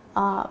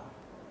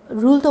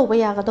रूल तौबा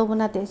यागदोबा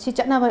नाते सि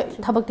चटनाबा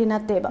थबकति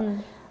नातेबा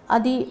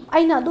अदी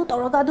आइना अदु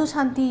तौरगा अदु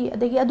शांति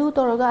अदगी अदु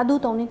तौरगा अदु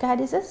तौनी का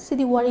हादिसे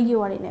सिदी वारीगी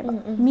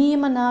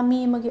वारीनेबा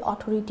मी मगी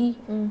अथॉरिटी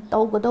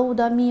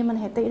तौगदौदा मी मन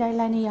हेते इराइ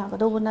लाइने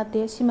यागदोबा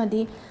नाते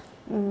सिमदी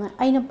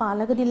आइना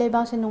पालगदी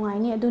लेबासे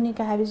नुंगाइनी अदुनी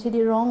का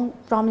हाबिसिदी रॉन्ग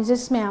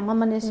प्रॉमिसेस मैम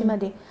अमने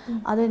सिमदी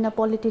अदुना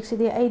पॉलिटिक्स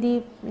सिदी आइदी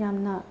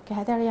यामना का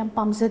हातारे याम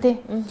पामजदे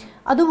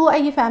अदुबु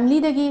आइगी फैमिली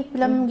दगी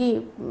फिल्म गी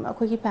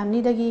अखोगी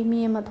फैमिली दगी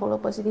मी अमा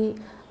थोलपसिदी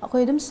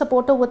अखोई दुम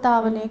सपोर्ट तौबा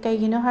ताबने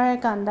कइगिनो हारे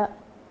कांदा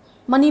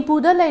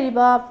मणिपुर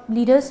लेरिबा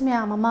लीडर्स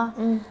मैम अमा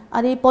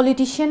अदे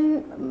पॉलिटिशियन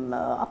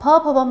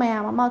अफा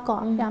मैम को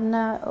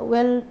यामना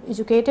well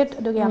educated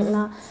अदुग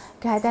यामना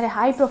कहतारे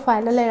high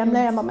profile लेरम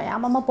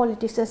ma'am अमा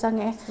पॉलिटिक्स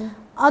संगे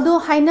अदु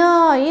हाइना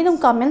एदम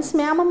कमेंट्स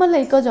मैम अमा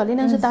लेको जली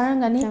नंसु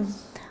तारंगनी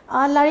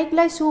लारिक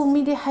लाइसु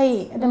मिदि हाई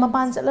अदे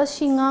मपान चला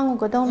सिंगांगु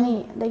गदौनी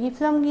दगी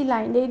फिल्म की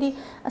लाइन देदी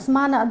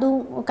असमाना अदु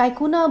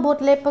काइकुना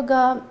बोट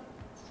लेपगा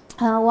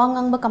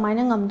वांगांगबा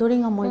कमाइना ngamdori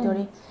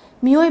ngamoidori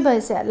मियोइबा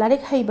से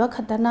लारिक हाइबा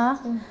खतना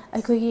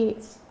अखोगी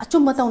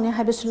अचुम्बा तौने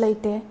हाइबसु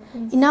लेते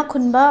इना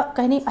खुनबा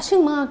कहनी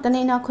असिंग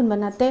मांगतने इना खुनबा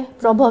नाते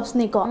प्रोवर्ब्स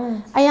नि को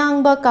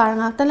अयांगबा कार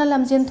ngakतना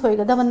लमजिन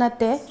थोइगदबा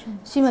नाते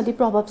सिमदि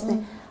प्रोवर्ब्स ने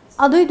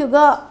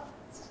अदुइदुगा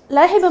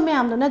लाइहिबा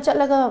मयामदना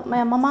चलगा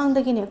मया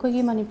ममांगदगी ने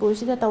अखोगी मणिपुर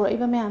सिदा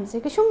तौरइबा मयाम से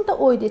किसुमता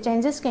ओइदे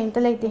चेंजेस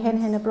केमता लेते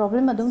हेन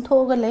प्रॉब्लम अदुम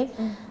थोगा ले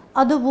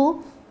अदुबु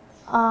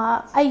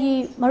आइगी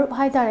मरुप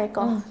हाइतारे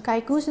को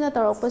काइकुसिना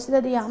तौरपसिदा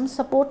याम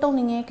सपोर्ट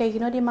तौनिंगे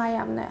कइगिनोदि मा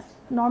यामना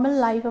नॉर्मल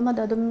लाइफ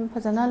अमदा दुम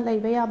फजना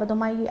लैबा याबदो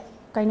माइगी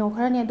कइनो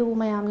खरने अदु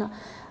मयामना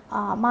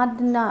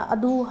मादना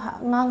अदु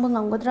ngang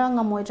ngamgodra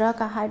ngamoidra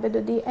ka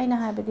haibadudi aina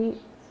haibadi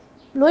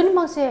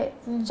loinmak se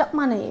chap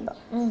manaiba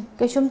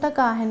kaisumta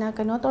ka hena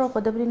kaino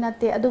toropadabri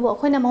natte adu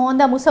akhoi na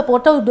monda mu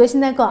support tau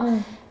doisina ko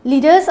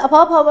leaders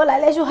apha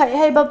lai lai su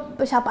hai ba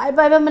pesa pai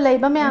pai ba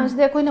laiba mayam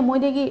se akhoi na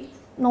moidegi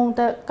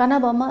nongta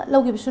kanaba ma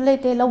logi bisu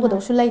leite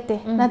logodo su leite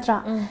natra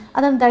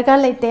adam darkar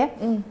leite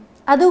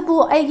adu bu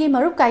aigi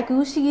marup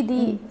kaiku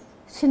sigidi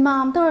cinema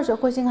am तौर जो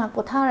कोई सिंह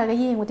पोथारा का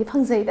ये मुझे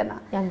फंग जाई दना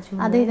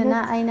आधे दना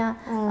आइना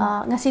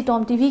ngasi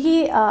टॉम टीवी की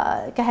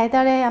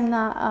कहता रहे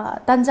हमना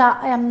तंजा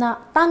हमना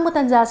तांग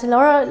तंजा से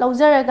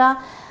लौजरगा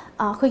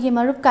अखोगी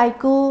मरुप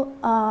काइकु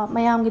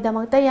मयाम की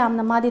दमकता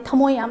यामना मादी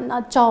थमोय यामना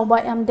चावबा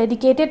याम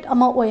डेडिकेटेड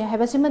अमा ओय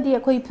हैबसिमदी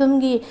अखोई फिल्म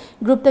की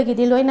ग्रुप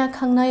तगी लोइना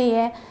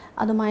खंगनये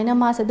अदुमाइना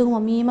मा से दुम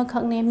मी मा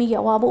खंगने मी की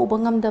अवाब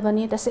उबंगम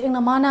दबनी तसेंगना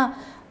माना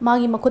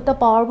मागी मखुत्ता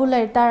पावरफुल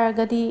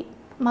लेतारगदी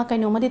मा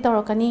कइनोमदी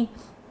तौरकनी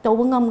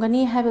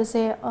तौबंगमगनी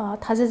हैबसे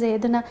थाजजे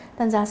अदना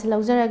तंजासे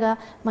लौजरगा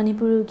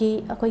मणिपुर की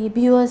अखोई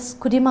व्यूअर्स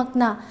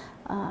खुदिमकना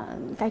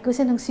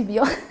काइकुसे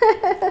नंसिबियो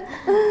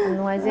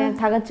नुवाइजे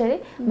थागचरी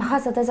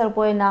महासता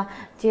सरपोइना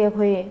जे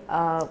अखोई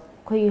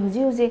अखोई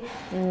हुजी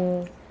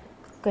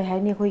कई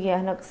हाइनी अखोई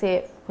हनक से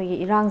अखोई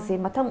इरांग से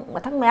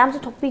मथंग मयाम से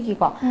थोकपीगी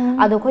को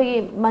अदो अखोई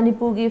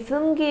मणिपुर की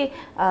फिल्म की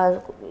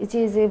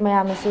इचे जे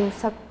मयाम से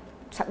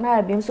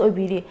सकना बिम से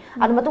ओइबिरी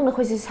अदो मतंग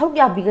अखोई से सरुक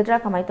याबिगद्रा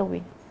कमाई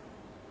तौबी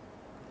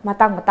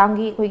मतंग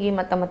की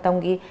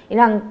मतंगी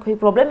इरांग कोई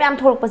प्रॉब्लम मैम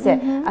थोरपसे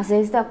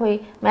असेसिदा कोई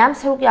मैम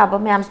सरुक याबा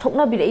मैम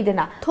थोकना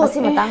बिरेइदना मसी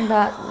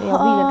मतंगदा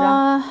याबिगद्रा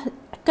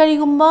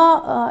करिगुम्बा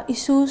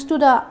इश्यूज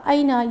टुदा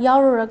आइना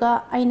यावरगा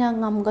आइना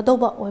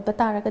ngamgadauba oiba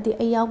taragadi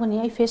ai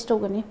yawgani ai face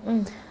togani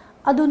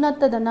adu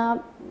nattadana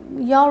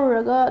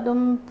yaururaga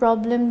dum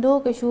problem do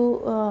kesu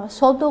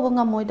solve toba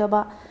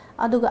ngamoidaba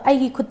aduga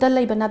aigi khutta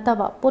leiba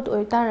nataba pot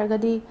oi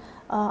taragadi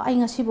ai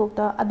ngasi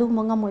bokta adu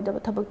mangamoidaba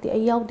thabakti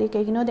ai yawde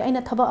kaigino de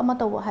aina thaba ama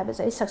tawba haiba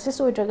sai success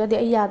oidragadi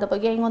ai yadaba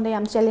ge ngonda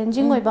yam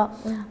challenging oiba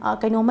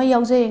kaino ma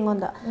yawje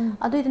ngonda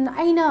adu idina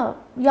aina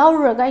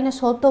yaururaga aina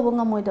solve toba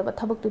ngamoidaba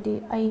thabaktu di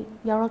ai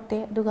yawrakte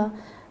aduga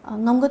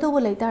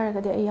ngamgadauba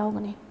leitaragadi ai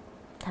yawgani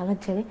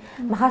थागचरी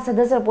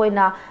महासदा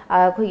सरपोइना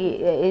अखोई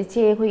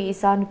इचे अखोई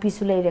इसा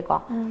नुपीसु लेरे को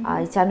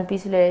इचा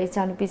नुपीसु लेरे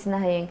इचा नुपीसना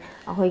हयें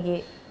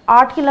अखोई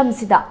art की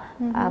लमसिदा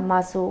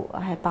मासु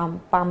है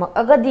पाम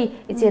अगदी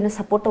इचे न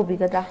सपोर्ट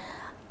तौबिगद्रा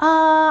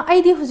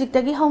आइदी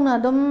हुजिक्तगी हौना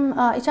दम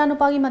इचा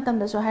नुपागी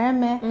मतमदसु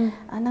हारमे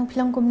नंग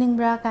फिल्म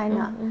कुमनिंगब्रा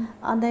काइना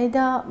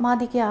अदैदा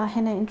मादी क्या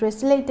हेना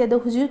इंटरेस्ट लेते दो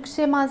हुजिक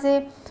से मासे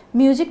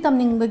म्यूजिक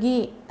तमनिंगबगी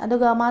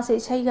अदुगा मासे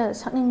इसाइगा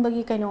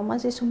सकनिंगबगी कइनो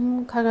मासे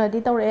सुम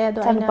खगरदी तौरे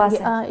अदो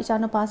आइना इचा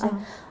नुपासे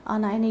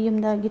आना आइना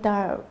युमदा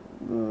गिटार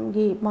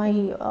गी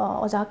माई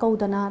ओजा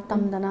कौदना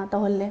तमदना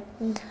तहल्ले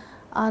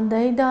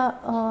अदैदा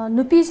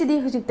नुपीसिदी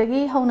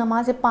हुजिक्तगी हौना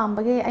मासे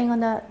पामबगे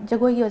आइगोंदा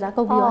जगोइगी ओजा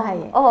कौबियो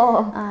हाये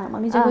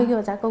मम्मी जगोइगी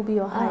ओजा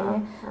कौबियो हाये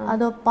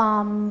अदो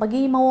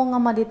पामबगी मवोंग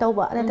अमदि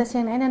तौबा अदा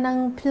तसेन आइना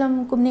नंग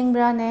फिल्म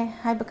कुमनिंगब्रा ने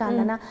हाइबा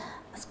कांदना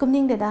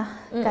स्कूमिंग देदा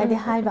कायदे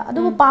हाइबा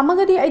अदु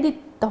पामगदी आइदि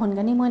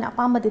तहनगनी मोइन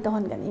अपामबदी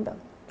तहनगनी बा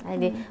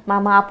हाइदे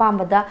मामा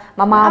अपामबदा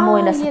मामा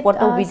मोइना सपोर्ट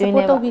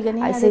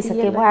तौबिदोइने आइसे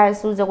सके भायर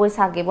सु जगोय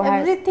सागे भायर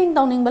everything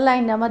तौनिंग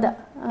बलाइन अमदा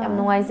yam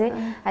nuwaise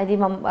haidi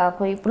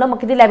khoi pulam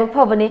akidi laibak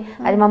phabani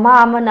haidi mama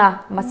amana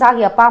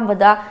masagi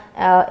apambada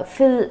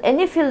feel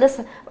any feel this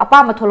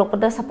apama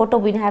tholokpada support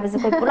tobini habise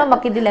khoi pulam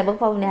akidi laibak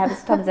phabani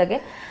habise thamjage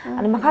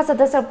ani makha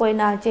sada sar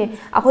poina che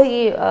akhoi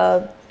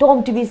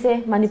tom tv se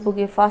manipur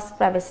ge first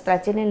private star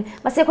channel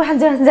mase khoi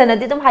hanjan hanjan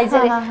adi dum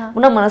haijare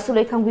pulam mana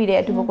suloi khangbi re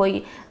adu khoi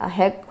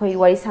hek khoi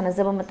wari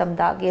sanajaba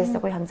matamda guest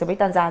khoi hangjabai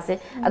tanja se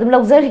adum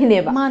laujari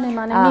ne ba mane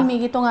mimi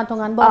gi tonga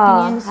tongan ba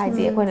opinions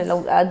haidi khoi na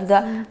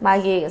aduda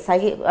magi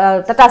sagi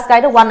Tata Sky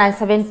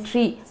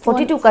 1973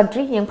 42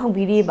 country yang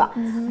phangbiri ba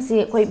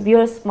si khoi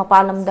viewers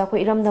mapalam da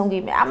khoi iramdam gi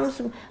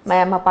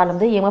mayam mapalam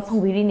da yeng ma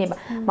phangbiri ne ba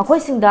makhoi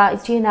singda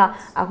ichena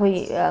khoi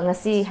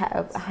ngasi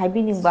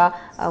haibining ba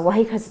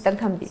wahi khasitang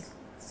thambi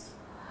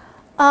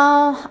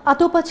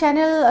Atop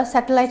channel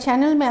satellite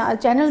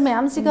channel में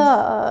आमसिगा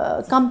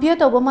compare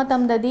तब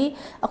मतम ददी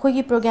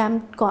अखोगी programme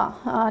को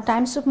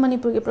times of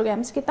Manipur के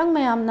programmes कितंग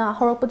में आमना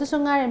हरपद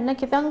संगारमना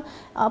कितंग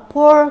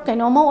पोर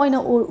कैनोमा ओइना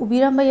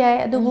उबिरम याय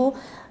अदुबु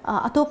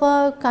अतोप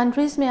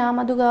countries में आम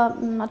अदुगा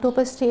अतोप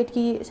state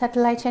की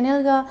सैटेलाइट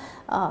चैनल गा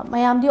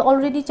मयाम दी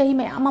ऑलरेडी चाहिए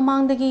मयाम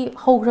मांग दगी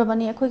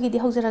होग्रबनी अखोगी दी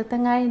होजरक्ता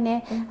ngaine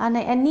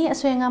ana any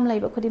aswengam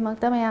laiba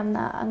khudimakta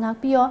mayamna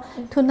ngakpiyo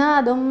thuna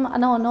adum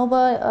ano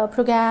nova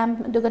program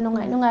duga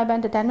nungai ba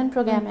entertainment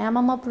program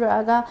ama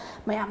puraga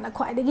mayamna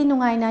khwaidagi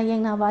nungai na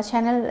yengna ba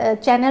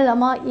channel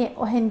ama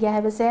ohen gya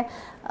habase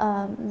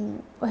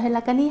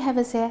ohelakani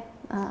habase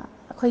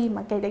khoi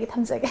makai dagi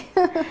thamjage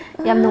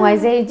yam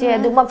nuwaise je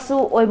adu maksu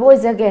oibo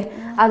jage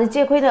adu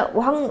che khoi na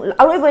wang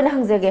aroi boina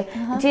hangjage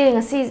je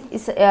ngasi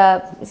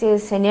se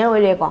senior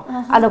oire ko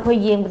adu khoi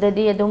yengbada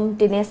di adum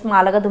teenage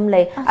malaga dum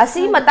lei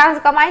asi matang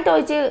kamai to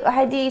je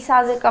haidi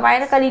sa je kamai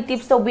na kali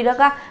tips to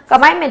biraga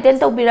kamai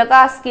maintain to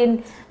biraga skin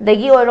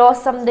dagi oiro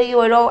sam dagi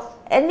oiro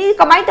any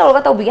kamai to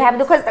ga to bi ha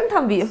du khastang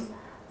thambi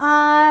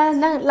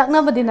nang lakna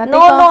badina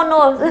no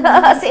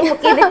asi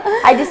mukide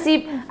I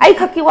receive ai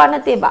khaki wana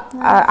te ba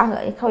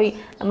khoi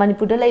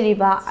manipur da lai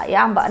ba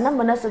yamba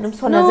namana sudum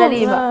sonajari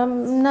ba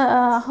na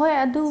hoi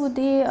adu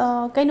di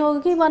kaino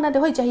gi bana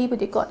de hoi chahi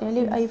budi ko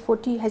ai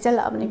 40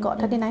 hajal abni ko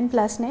 39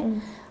 plus ne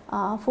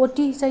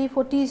 40 sai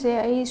 40 se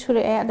ai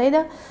sure adai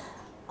da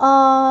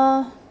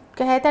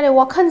ka hetare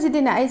wakhan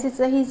sidina ai se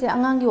chahi se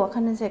angang gi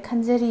wakhan se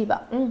khanjari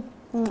ba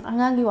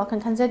angang gi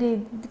wakhan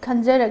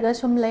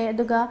khanjaraga sum lai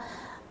aduga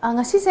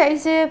ngasi se ai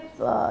se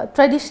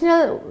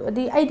traditional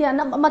di idea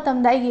na matam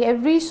dai gi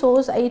every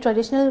shows ai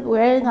traditional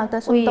wear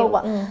ngakta sum to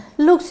ba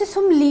look se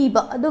sum li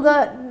ba aduga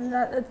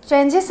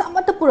changes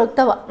amata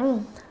purakta ba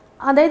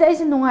adai dai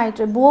se nungai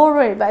tre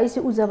bore ba ai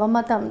se ujaba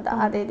matam da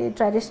adai di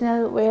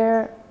traditional wear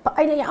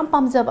ai na yam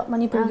pamjaba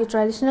manipur gi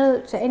traditional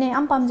se ai na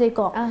yam pamjai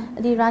ko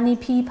di rani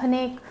phi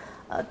phanek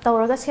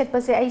तौरगा set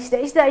पसे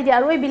इस idea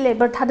रोई बि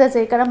labour थादा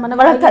जे करम मन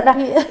बर थादा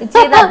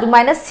इचे दा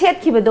दुमाइना set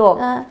खिबदो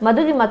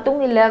मदुगी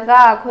मतुंग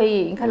इलगा खोई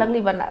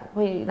इंखलगली बना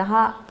खोई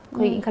नहा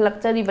खोई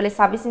इंखलक्चरी बले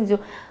साबिसिंजु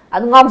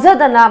अदु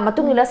ngawjadana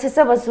matung ila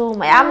sesabasu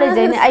mayam le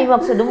jaine ai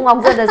maksu dum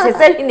ngawjada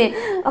sesarine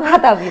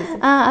akhata bi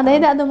adai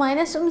da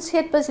dumaina sum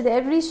set pasi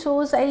every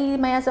shows ai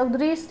maya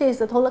chaudhary stage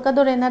da tholaka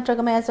dore na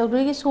traga maya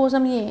chaudhary gi shows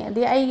am ye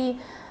adi ai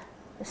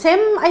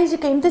same ai je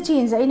kaim ta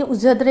change ai na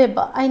ujadre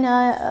ba ai na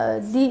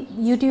di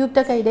youtube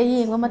ta kai da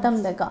yengwa matam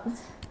da ka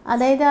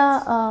adai da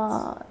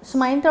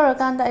sumain tor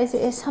kan da ai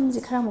se sam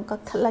ji khara mu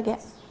kak thalage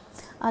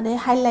adai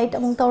highlight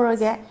amung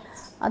torage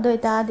adoi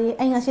ta di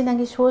ai ngasi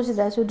nangi show ji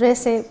da su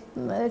dress se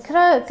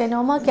khara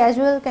kainoma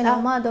casual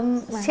kainoma dum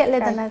set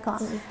le da na ka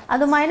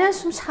adu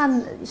minus sum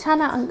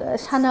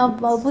sana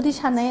budi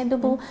sana e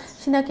du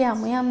sina kya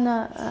mayam na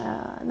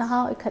na ha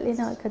ikhali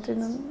na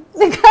ikhatrin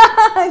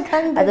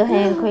adu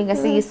hen khoi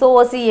ngasi so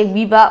si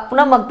yegbi ba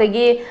punamak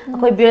tagi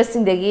khoi beer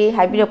sing dagi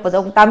haibirak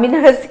padong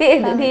taminar se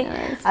dudi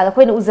adu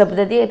khoi na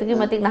uzabda di adu ki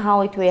matik na ha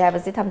oi thoi ha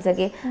ba si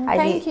thamjage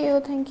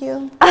thank you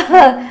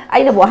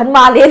ai na bo han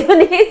ma le du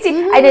ni si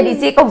ai na di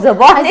si kok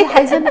jabo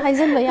haizan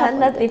ba ya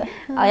nati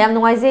yam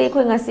nungai je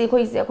khoi ngasi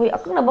khoi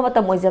akna ba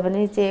matam oi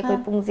jabani che khoi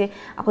pung je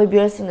khoi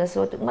beer sing na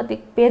so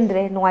matik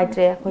pendre nungai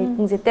tre khoi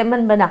pung je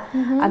teman bana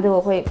adu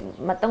khoi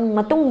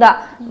matung da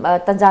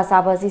tanja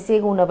saba si se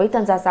guna bai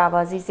tanja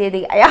saba si se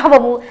de ayaba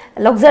mu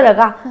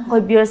logjaraga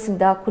khoi beer sing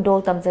da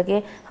khudol tamjage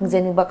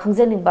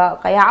khangjening ba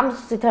kaya am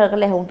sitharaga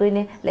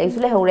lehongtoine leisu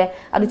lehore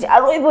adu che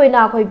aroi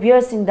boina khoi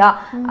beer sing da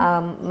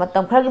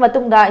matam khar gi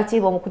matung da ichi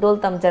bom khudol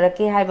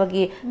tamjarake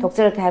haibagi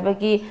thokjarake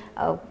haibagi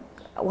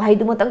wahai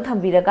du matang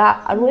thambiraga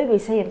aroi bai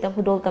sai amtang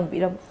khudol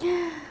tambiram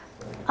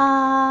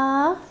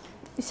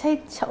sai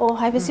o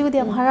haibasi udi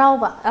am harau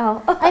ba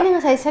ai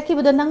nang sai saki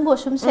buda nang bo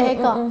sum se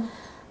ka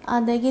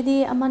adagi di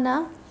amana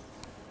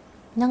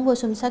nang bo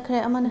sum sakre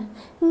amana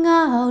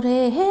ngaure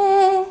he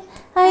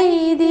ai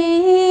di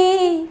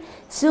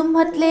sum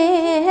hatle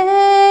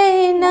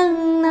nang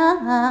na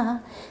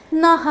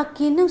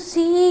Nahaki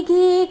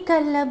nushigi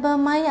kalaba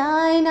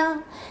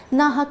mayaina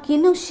Nahaki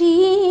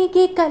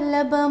nushigi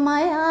kalaba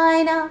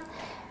mayaina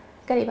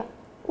Kariba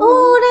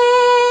Ure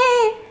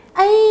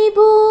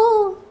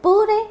aibu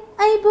pure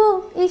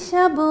aibu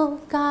ishabu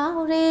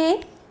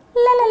kaure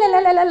La la la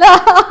la la la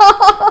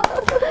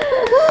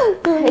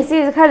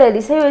Isi khare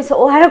di sai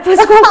so har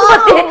pas ko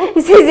pate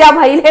isi jam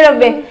hai le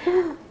rabe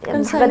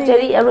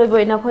Sakachari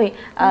aroi na khoi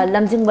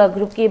lamjingba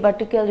group ki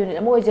vertical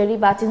unit mo jari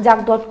ba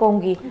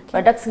chinjak.com gi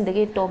production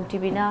de Tom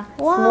TV na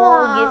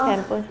small gift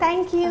sample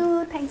thank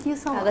you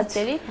so much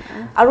Sakachari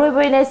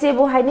aroi na se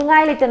bu hai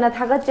ningai le tana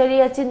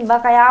thagachari achin ba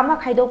kaya ma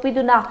khaidok pi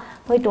duna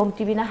khoi Tom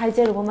TV na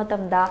haijaru ba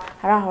matam da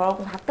hara hara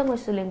haktang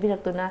osu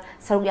lengbirak tuna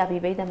saruk ya bi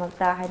bai da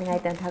makta hai ningai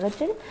tan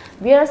thagachari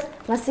viewers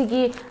ngasi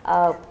gi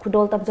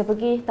khudol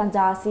tamjabagi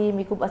tanja si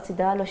mikup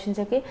asida loshin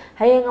jake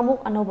hayeng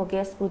amuk anoba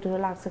guest pudu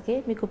lak sake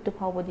mikup tu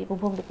phawbodi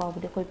bumphom tu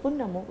phawbodi khoi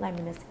punna muk ngai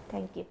minasi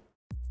thank you